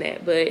mentioned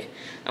that, but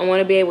I want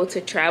to be able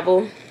to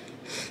travel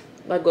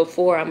like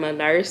before I'm a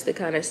nurse, to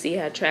kind of see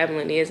how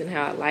traveling is and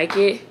how I like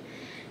it.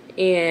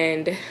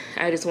 And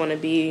I just want to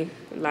be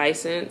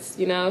licensed,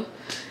 you know.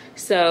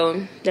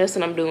 So that's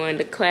what I'm doing.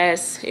 The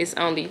class is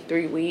only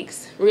 3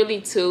 weeks,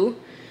 really 2,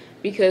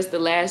 because the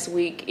last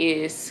week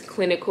is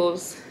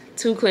clinicals,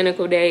 2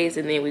 clinical days,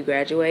 and then we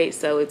graduate.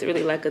 So it's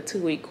really like a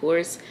 2-week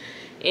course,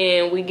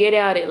 and we get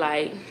out at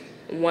like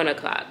 1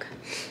 o'clock.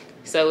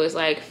 So it's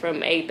like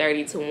from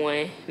 8:30 to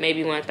 1,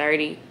 maybe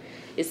 1:30.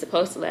 It's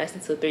supposed to last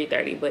until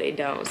 3:30, but it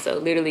don't. So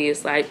literally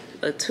it's like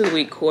a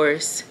 2-week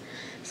course.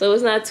 So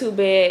it's not too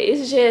bad.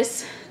 It's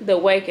just the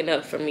waking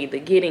up for me, the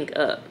getting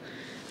up.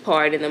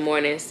 part in the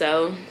morning.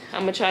 So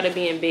I'm gonna try to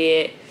be in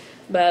bed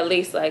by at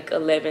least like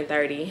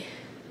 11:30.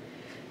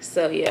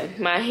 So yeah,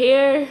 my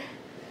hair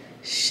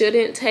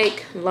shouldn't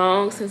take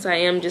long since I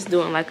am just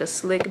doing like a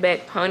slick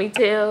back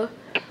ponytail.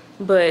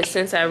 But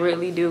since I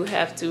really do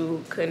have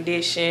to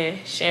condition,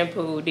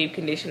 shampoo, deep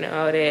condition, and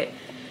all that,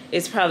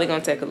 it's probably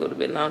gonna take a little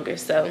bit longer.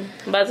 So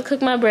I'm about to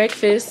cook my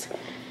breakfast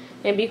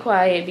and be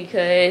quiet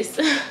because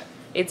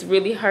it's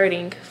really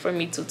hurting for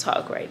me to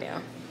talk right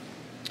now.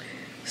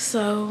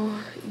 So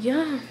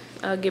yeah,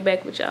 I'll get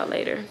back with y'all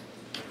later.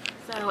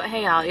 So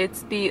hey y'all,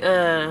 it's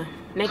the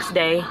next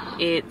day.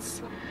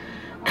 It's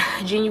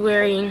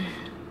January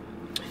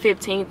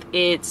 15th.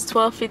 It's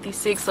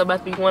 12:56, so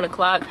about to be 1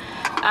 o'clock.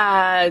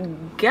 I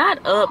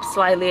got up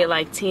slightly at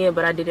like 10,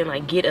 but I didn't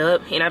like get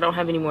up, and I don't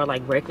have any more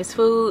like breakfast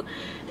food,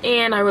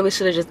 and I really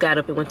should have just got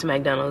up and went to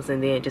McDonald's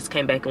and then just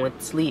came back and went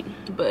to sleep,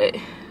 but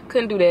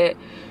couldn't do that.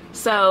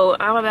 So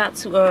I'm about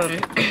to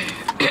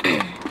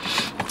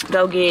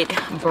go get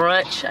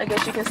brunch, I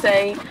guess you can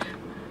say.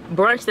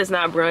 Brunch that's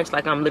not brunch,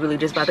 like I'm literally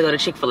just about to go to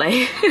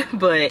Chick-fil-A.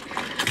 But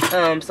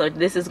so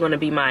this is going to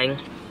be my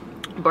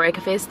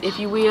breakfast, if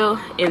you will,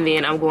 and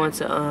then I'm going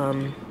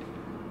to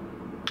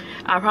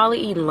I'll probably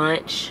eat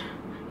lunch.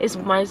 You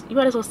might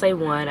as well say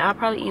 1. I'll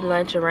probably eat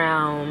lunch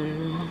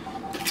around,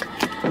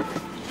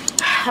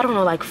 I don't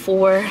know, like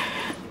 4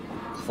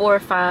 or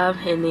 5,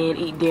 and then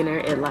eat dinner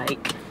at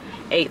like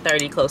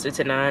 8:30, closer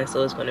to 9.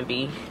 So it's gonna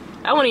be,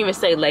 I won't even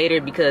say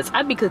later because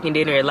I'd be cooking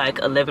dinner at like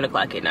 11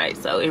 o'clock at night,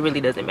 so it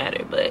really doesn't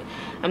matter. But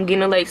I'm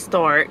getting a late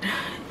start,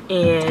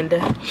 and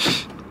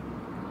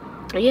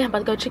yeah, I'm about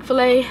to go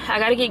Chick-fil-A. I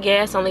gotta get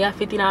gas, only got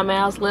 59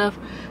 miles left,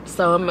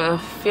 so I'm gonna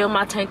fill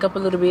my tank up a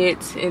little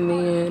bit, and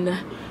then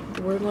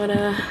we're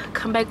gonna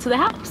come back to the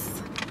house.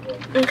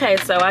 Okay,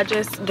 so I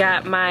just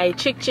got my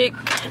chick.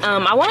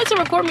 I wanted to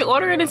record me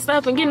ordering and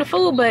stuff and getting the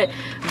food, but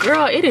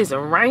girl, it is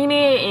raining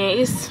and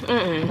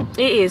it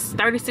is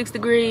 36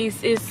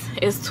 degrees.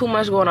 It's too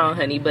much going on,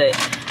 honey, but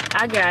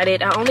I got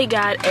it. I only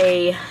got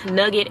a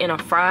nugget and a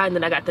fry, and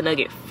then I got the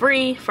nugget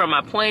free from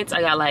my points.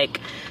 I got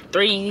like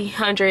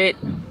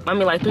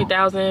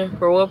 3,000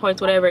 reward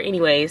points, whatever.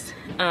 Anyways,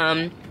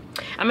 I'm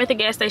at the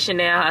gas station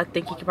now. I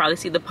think you can probably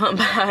see the pump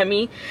behind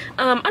me.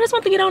 I just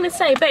want to get on and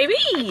say,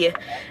 baby,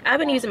 I've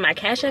been using my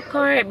Cash App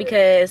card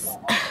because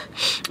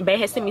Bae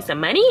had sent me some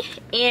money,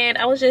 and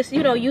I was just,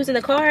 you know, using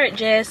the card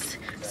just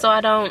so I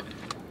don't,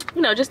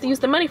 you know, just to use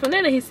the money from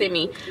there that he sent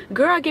me.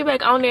 Girl, I get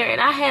back on there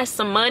and I had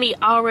some money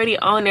already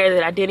on there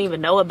that I didn't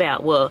even know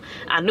about. Well,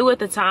 I knew at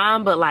the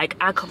time, but like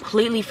I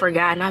completely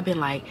forgot, and I've been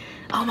like,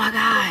 oh my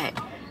God,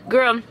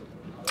 girl,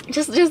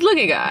 just look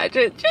at God,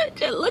 just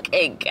look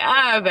at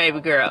God,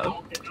 baby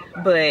girl.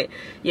 But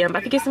yeah, I'm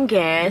about to get some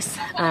gas.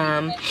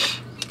 I'm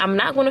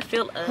not gonna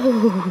fill up.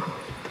 Ooh,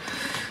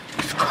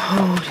 it's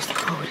cold, it's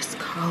cold, it's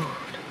cold.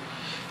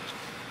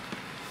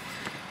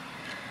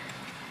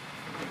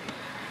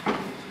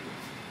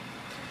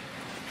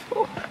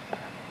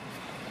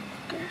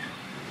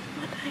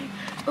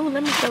 Oh,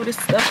 let me throw this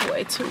stuff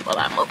away too while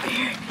I'm over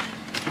here.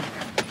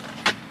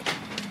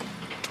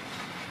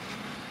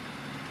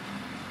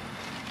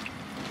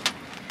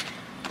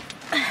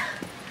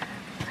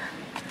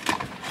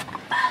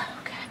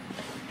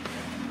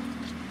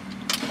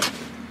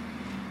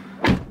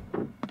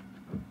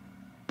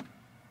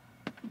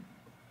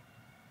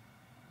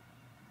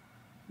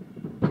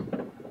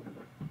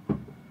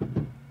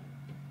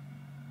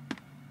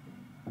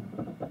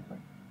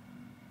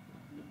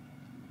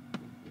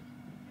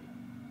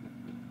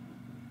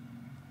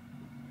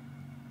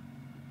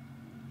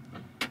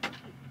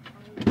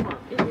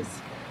 It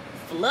is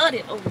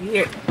flooded over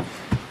here.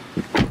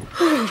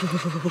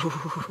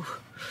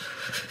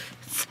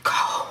 It's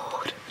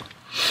cold.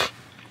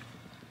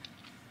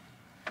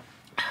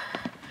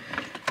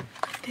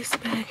 This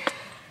bag.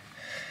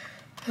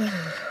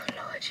 Oh,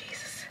 Lord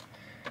Jesus.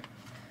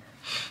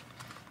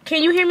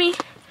 Can you hear me?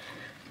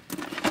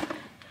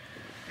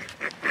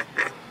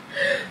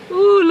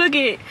 Ooh, look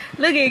at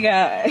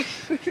God.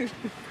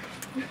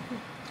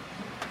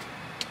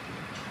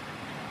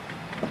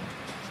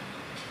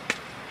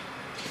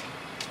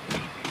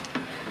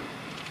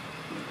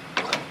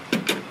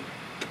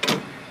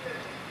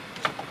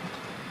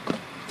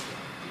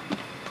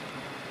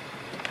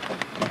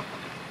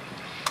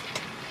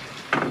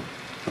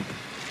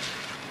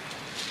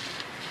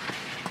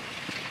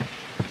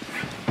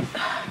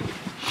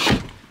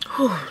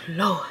 Oh,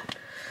 Lord.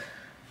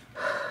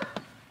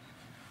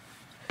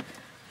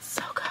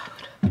 So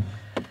cold.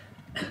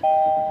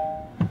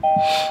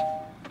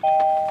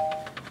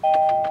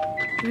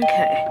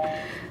 Okay.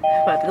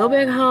 About to go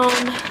back home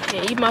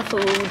and eat my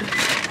food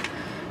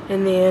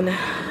and then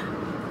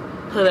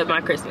put up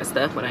my Christmas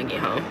stuff when I get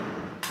home.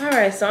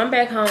 Alright, so I'm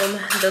back home.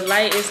 The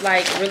light is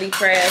like really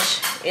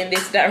trash in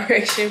this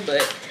direction,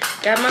 but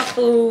got my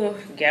food,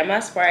 got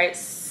my Sprite,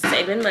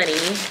 saving money.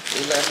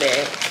 We love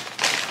that.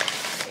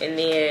 And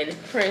then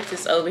Prince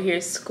is over here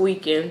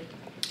squeaking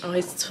on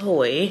his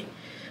toy,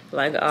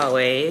 like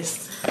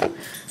always.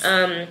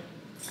 I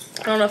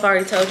don't know if I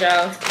already told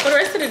y'all. For the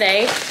rest of the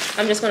day,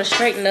 I'm just gonna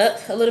straighten up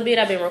a little bit.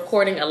 I've been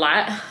recording a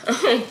lot.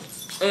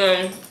 It's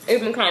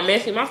been kind of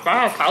messy. My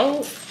fire's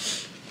cold.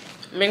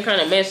 Been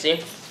kind of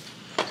messy.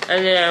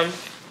 And then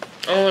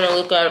I want to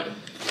look up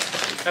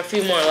a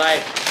few more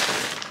like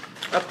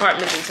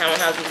apartments and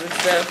townhouses and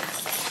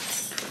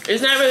stuff.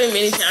 There's not really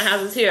many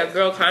townhouses here. A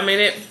girl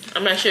commented.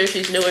 I'm not sure if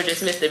she's new or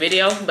just missed the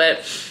video, but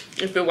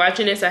if you're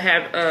watching this, I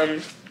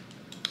have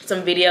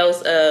some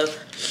videos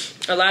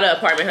of a lot of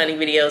apartment hunting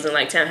videos and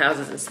like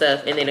townhouses and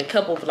stuff, and then a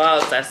couple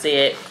vlogs I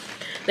said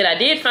that I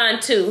did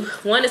find two.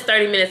 One is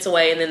 30 minutes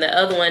away, and then the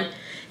other one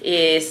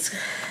is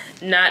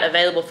not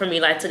available for me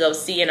like to go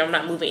see, and I'm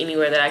not moving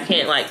anywhere that I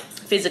can't like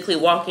physically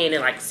walk in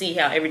and like see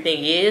how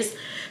everything is.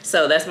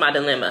 So that's my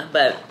dilemma.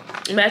 But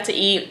I'm about to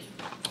eat,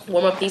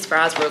 warm up these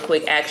fries real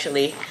quick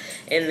actually,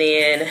 and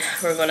then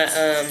we're gonna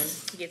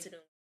get to them.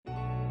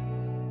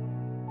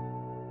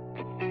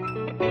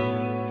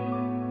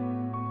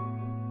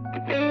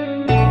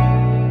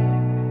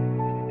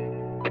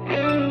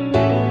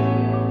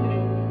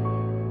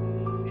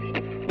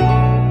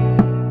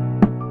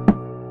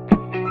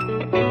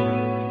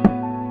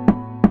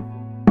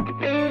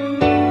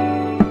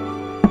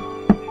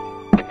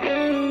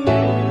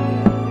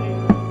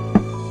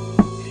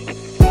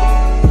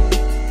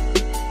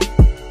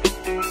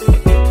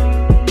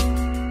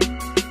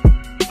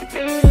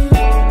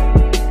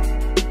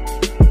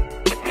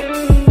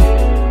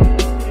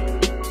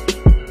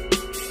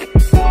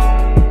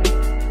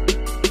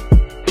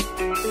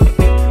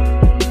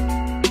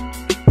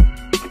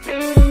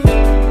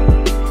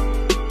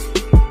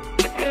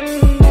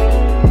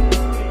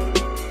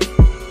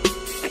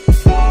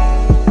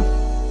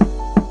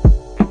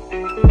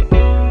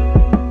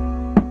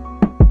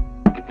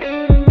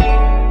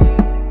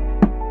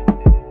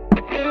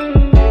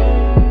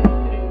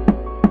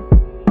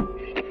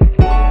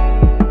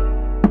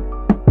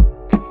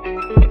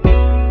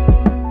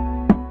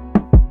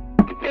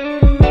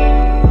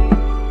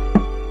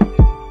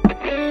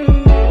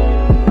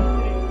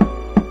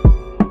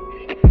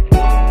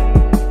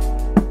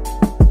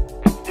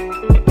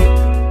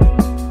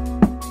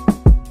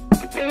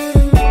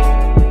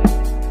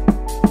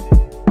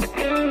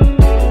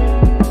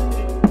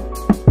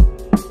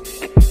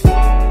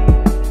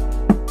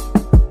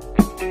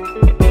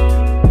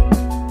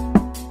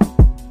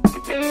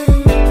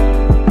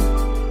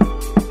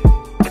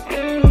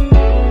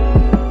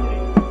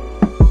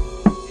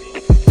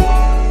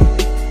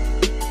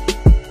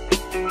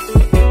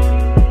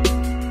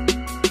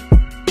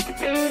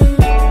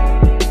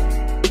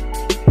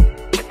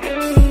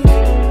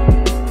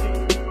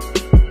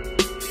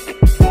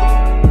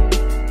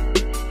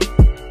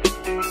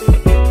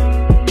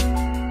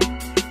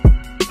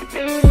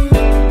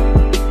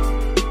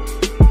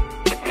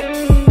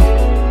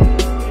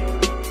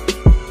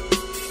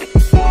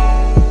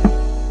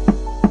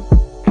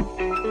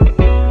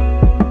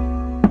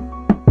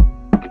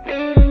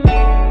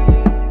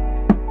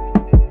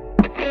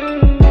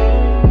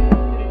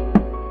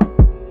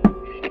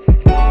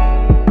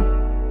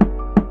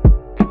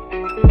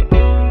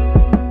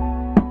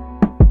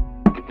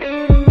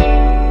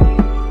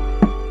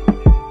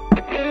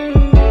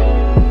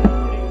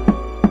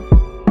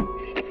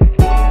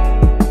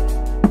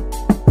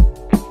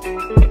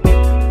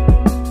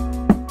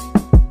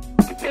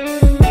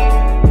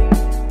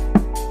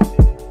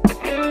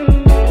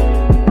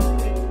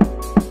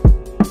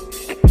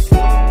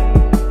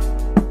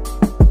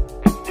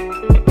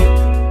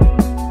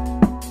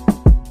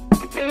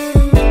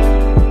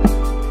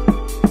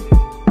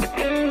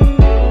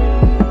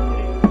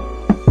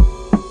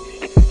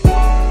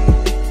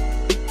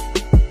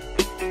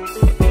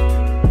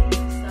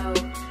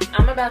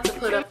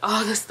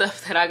 All the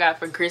stuff that I got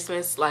for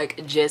Christmas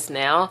like just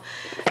now.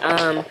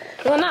 Well,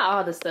 not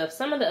all the stuff.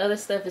 Some of the other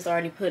stuff is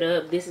already put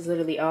up. This is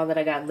literally all that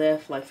I got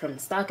left, like from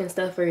stocking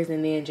stuffers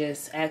and then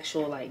just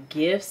actual like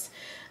gifts.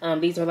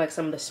 These are like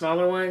some of the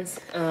smaller ones.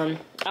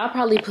 I'll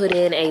probably put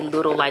in a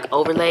little like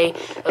overlay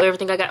of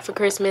everything I got for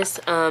Christmas.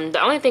 The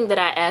only thing that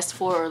I asked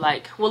for,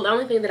 like, well, the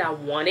only thing that I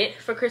wanted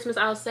for Christmas,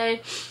 I'll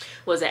say,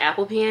 was an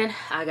Apple Pen.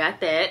 I got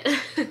that.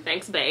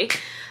 Thanks, bae.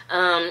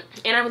 And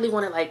I really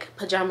wanted like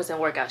pajamas and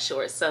workout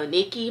shorts. So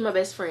Nikki, my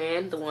best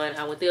friend, the one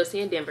I went to see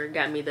in Denver,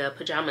 got me the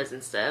pajamas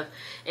and stuff.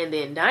 And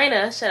then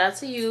Dinah, shout out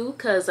to you,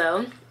 cause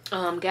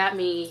got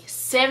me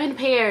 7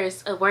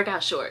 pairs of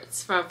workout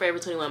shorts from Forever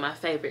 21, my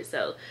favorite.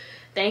 So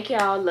thank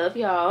y'all, love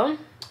y'all.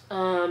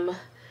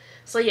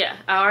 So yeah,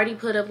 I already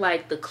put up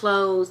like the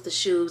clothes, the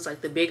shoes,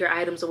 like the bigger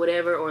items or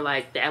whatever, or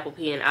like the Apple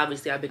Pen.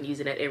 Obviously I've been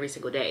using that every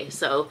single day.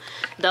 So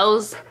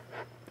those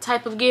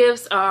type of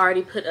gifts are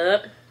already put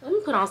up. Let me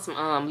put on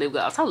some lip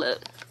gloss. Hold up.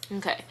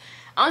 Okay.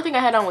 Only thing I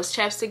had on was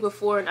chapstick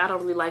before, and I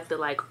don't really like the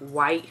like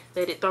white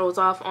that it throws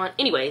off on.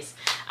 Anyways,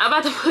 I'm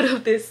about to put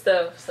up this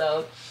stuff.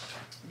 So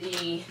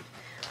the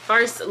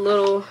first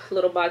little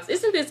box.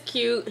 Isn't this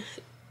cute?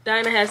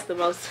 Dinah has the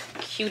most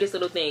cutest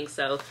little thing.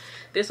 So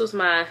this was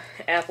my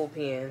Apple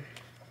Pen,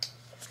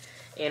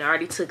 and I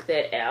already took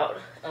that out.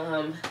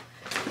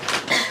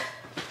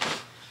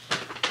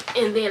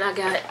 And then I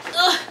got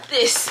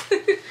this.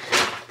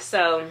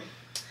 So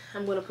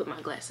I'm gonna put my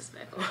glasses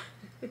back on.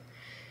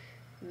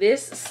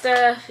 This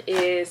stuff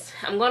is,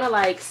 I'm gonna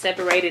like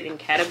separate it in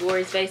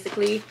categories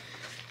basically.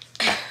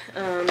 Just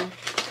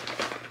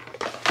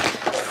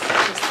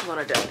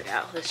wanna dump it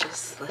out. Let's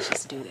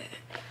just do that.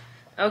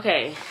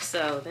 Okay,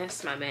 so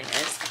that's my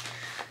mask.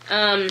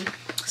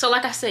 So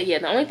like I said, yeah,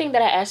 the only thing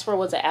that I asked for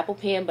was an Apple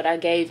Pen, but I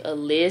gave a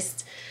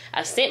list.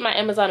 I sent my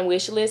Amazon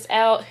wish list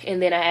out,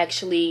 and then I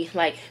actually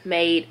like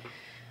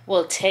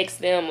text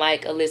them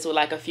like a list with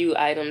like a few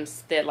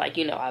items that like,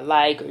 you know, I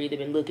like or either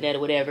been looking at or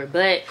whatever.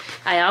 But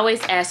I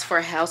always ask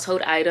for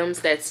household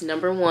items. That's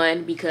number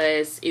one,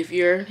 because if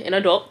you're an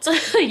adult,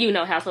 you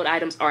know household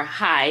items are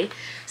high.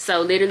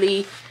 So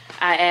literally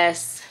I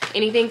asked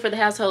anything for the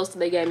household, so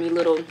they gave me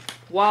little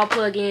wall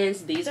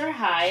plug-ins. These are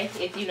high.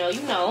 If you know,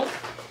 you know.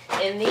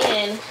 And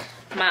then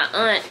my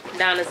aunt,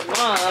 Donna's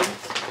mom,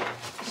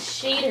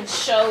 she done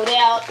showed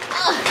out.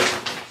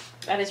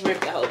 I just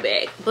ripped the whole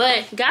bag.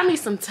 But got me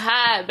some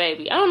Tide,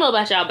 baby. I don't know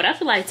about y'all, but I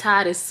feel like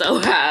Tide is so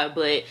high.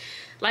 But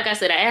like I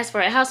said, I asked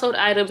for household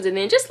items and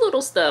then just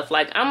little stuff.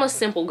 Like, I'm a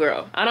simple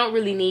girl. I don't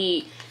really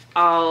need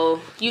all,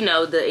 you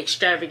know, the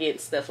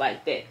extravagant stuff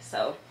like that.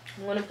 So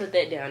I'm gonna put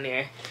that down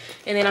there.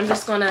 And then I'm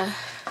just gonna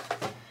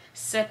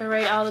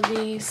separate all of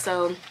these.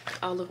 So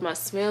all of my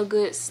smell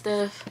good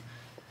stuff.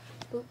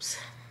 Oops.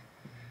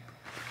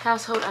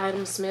 Household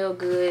items, smell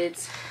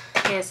goods,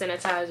 hand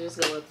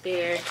sanitizers go up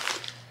there.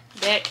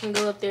 That can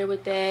go up there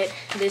with that.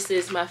 This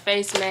is my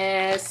face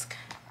mask,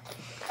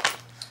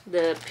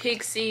 the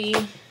Pixie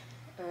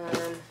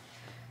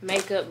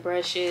makeup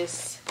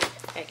brushes.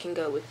 That can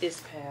go with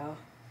this pal.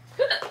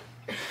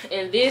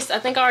 And this, I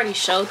think I already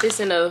showed this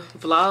in a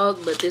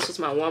vlog, but this was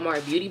my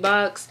Walmart beauty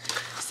box.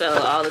 So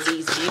all of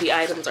these beauty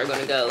items are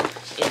gonna go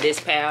in this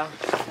pal.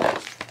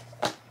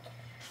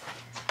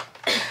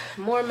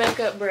 More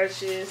makeup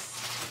brushes.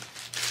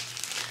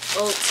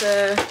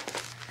 Ulta.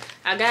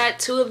 I got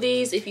 2 of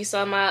these. If you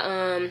saw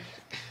my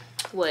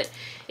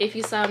if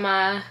you saw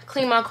my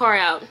clean my car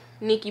out,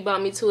 Nikki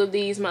bought me 2 of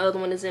these. My other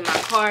one is in my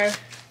car.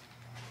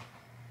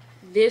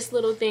 This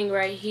little thing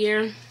right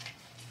here.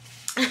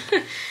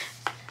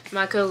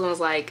 My cousin was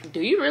like,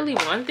 do you really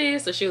want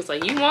this? So she was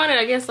like, you want it?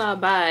 I guess I'll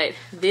buy it.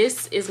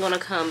 This is gonna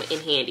come in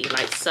handy,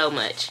 like so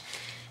much.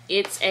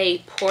 It's a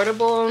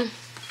portable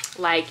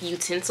like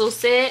utensil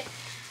set.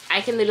 I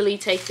can literally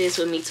take this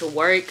with me to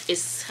work.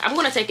 I'm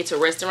gonna take it to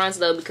restaurants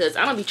though, because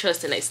I don't be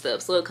trusting that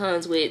stuff. So it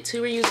comes with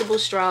 2 reusable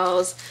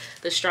straws,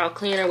 the straw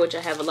cleaner, which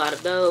I have a lot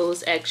of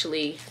those.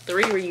 Actually,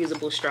 3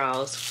 reusable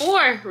straws,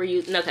 3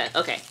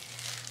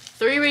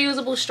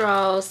 reusable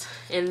straws,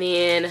 and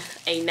then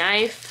a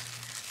knife,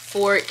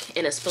 fork,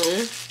 and a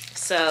spoon.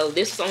 So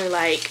this was only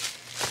like,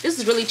 this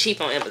is really cheap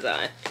on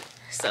Amazon.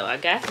 So I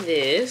got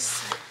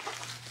this.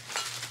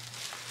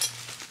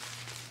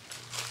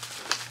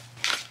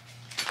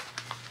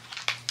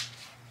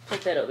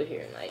 Put that over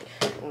here in like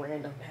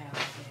random pile,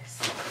 I guess.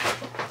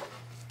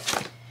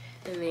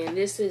 And then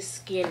this is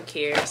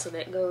skincare, so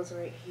that goes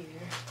right here.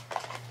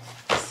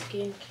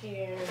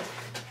 Skincare,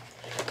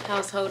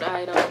 household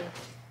item,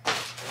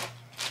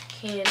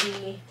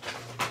 candy,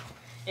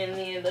 and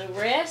then the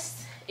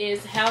rest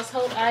is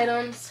household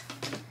items,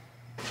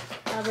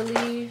 I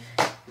believe,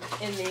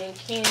 and then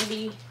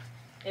candy,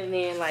 and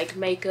then like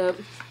makeup.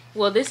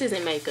 Well, this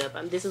isn't makeup.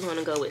 This is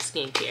gonna go with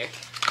skincare.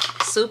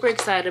 Super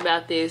excited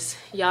about this.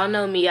 Y'all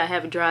know me, I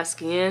have dry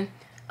skin.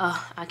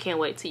 I can't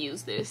wait to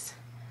use this.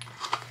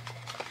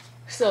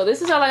 So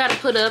this is all I gotta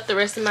put up. The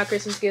rest of my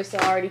Christmas gifts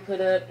are already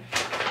put up.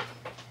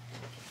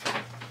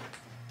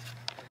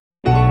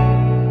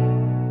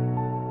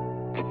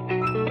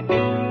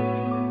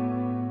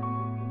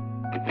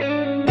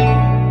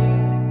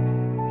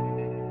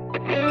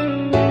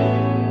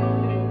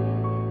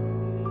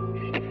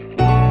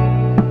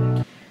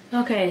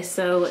 Okay,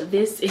 so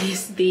this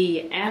is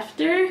the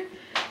after.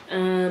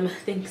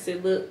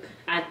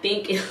 I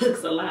think it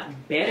looks a lot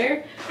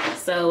better.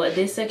 So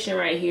this section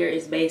right here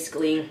is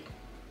basically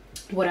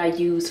what I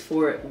use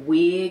for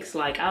wigs.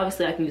 Like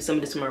obviously I can use some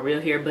of this for my real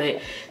hair,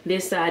 but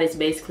this side is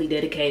basically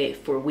dedicated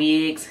for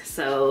wigs.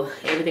 So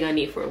everything I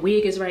need for a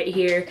wig is right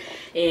here.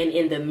 And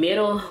in the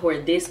middle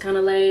where this kind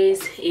of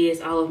lays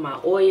is all of my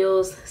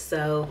oils.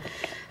 So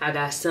I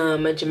got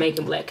some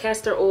Jamaican black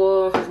castor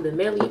oil, the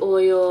Melly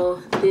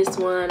oil, this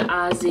one,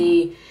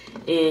 Aussie,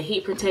 and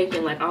heat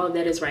protectant. Like all of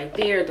that is right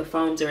there. The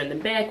foams are in the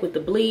back with the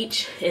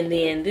bleach. And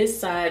then this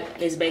side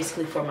is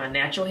basically for my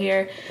natural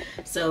hair.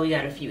 So we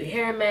got a few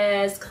hair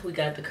masks, we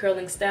got the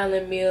curling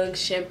styling milk,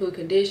 shampoo,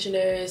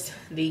 conditioners,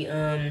 the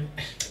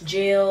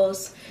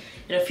gels,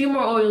 and a few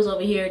more oils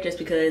over here just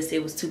because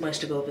it was too much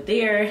to go over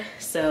there.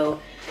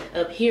 So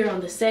up here on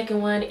the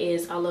second one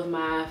is all of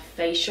my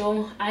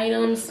facial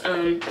items.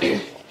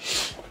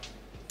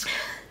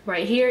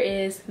 Right here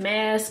is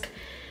mask.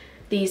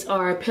 These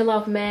are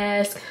peel-off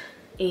mask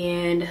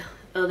and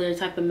other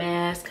type of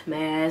mask.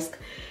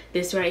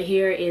 This right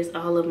here is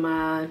all of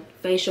my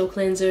facial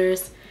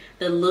cleansers.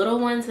 The little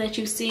ones that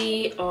you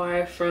see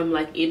are from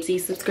like Ipsy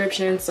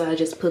subscriptions, so I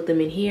just put them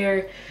in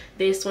here.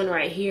 This one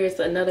right here is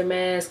another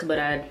mask, but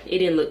it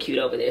didn't look cute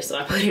over there, so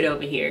I put it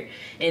over here.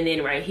 And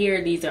then right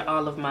here, these are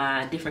all of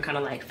my different kind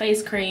of like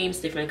face creams,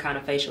 different kind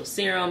of facial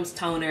serums,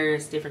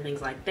 toners, different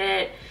things like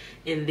that.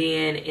 And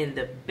then in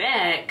the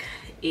back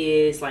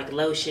is like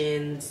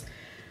lotions,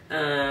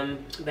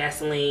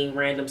 Vaseline,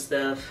 random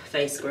stuff,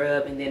 face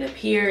scrub, and then up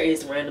here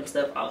is random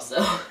stuff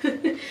also.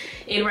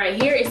 And right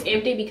here is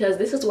empty because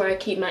this is where I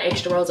keep my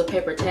extra rolls of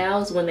paper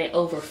towels when they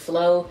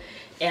overflow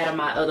out of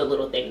my other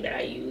little thing that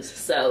I use.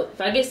 So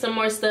if I get some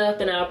more stuff,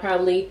 then I'll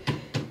probably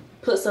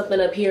put something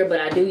up here,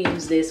 but I do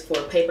use this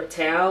for paper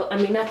towel. I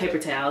mean, not paper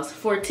towels,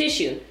 for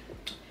tissue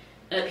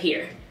up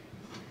here.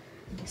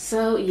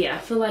 So yeah, I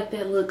feel like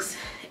that looks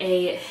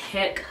a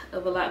heck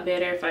of a lot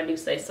better if I do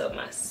say so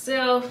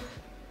myself.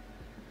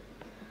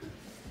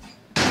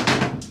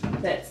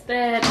 That's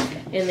that.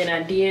 And then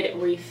I did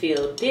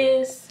refill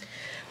this.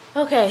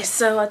 Okay,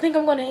 so I think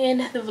I'm gonna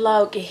end the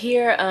vlog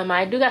here.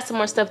 I do got some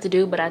more stuff to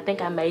do, but I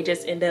think I may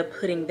just end up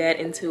putting that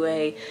into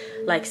a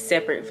like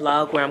separate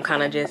vlog where I'm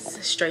kind of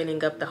just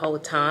straightening up the whole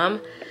time.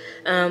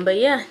 But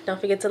yeah,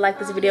 don't forget to like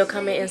this video,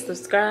 comment, and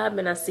subscribe,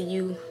 and I'll see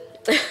you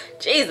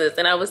Jesus,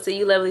 and I will see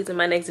you lovelies in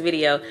my next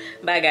video.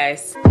 Bye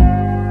guys.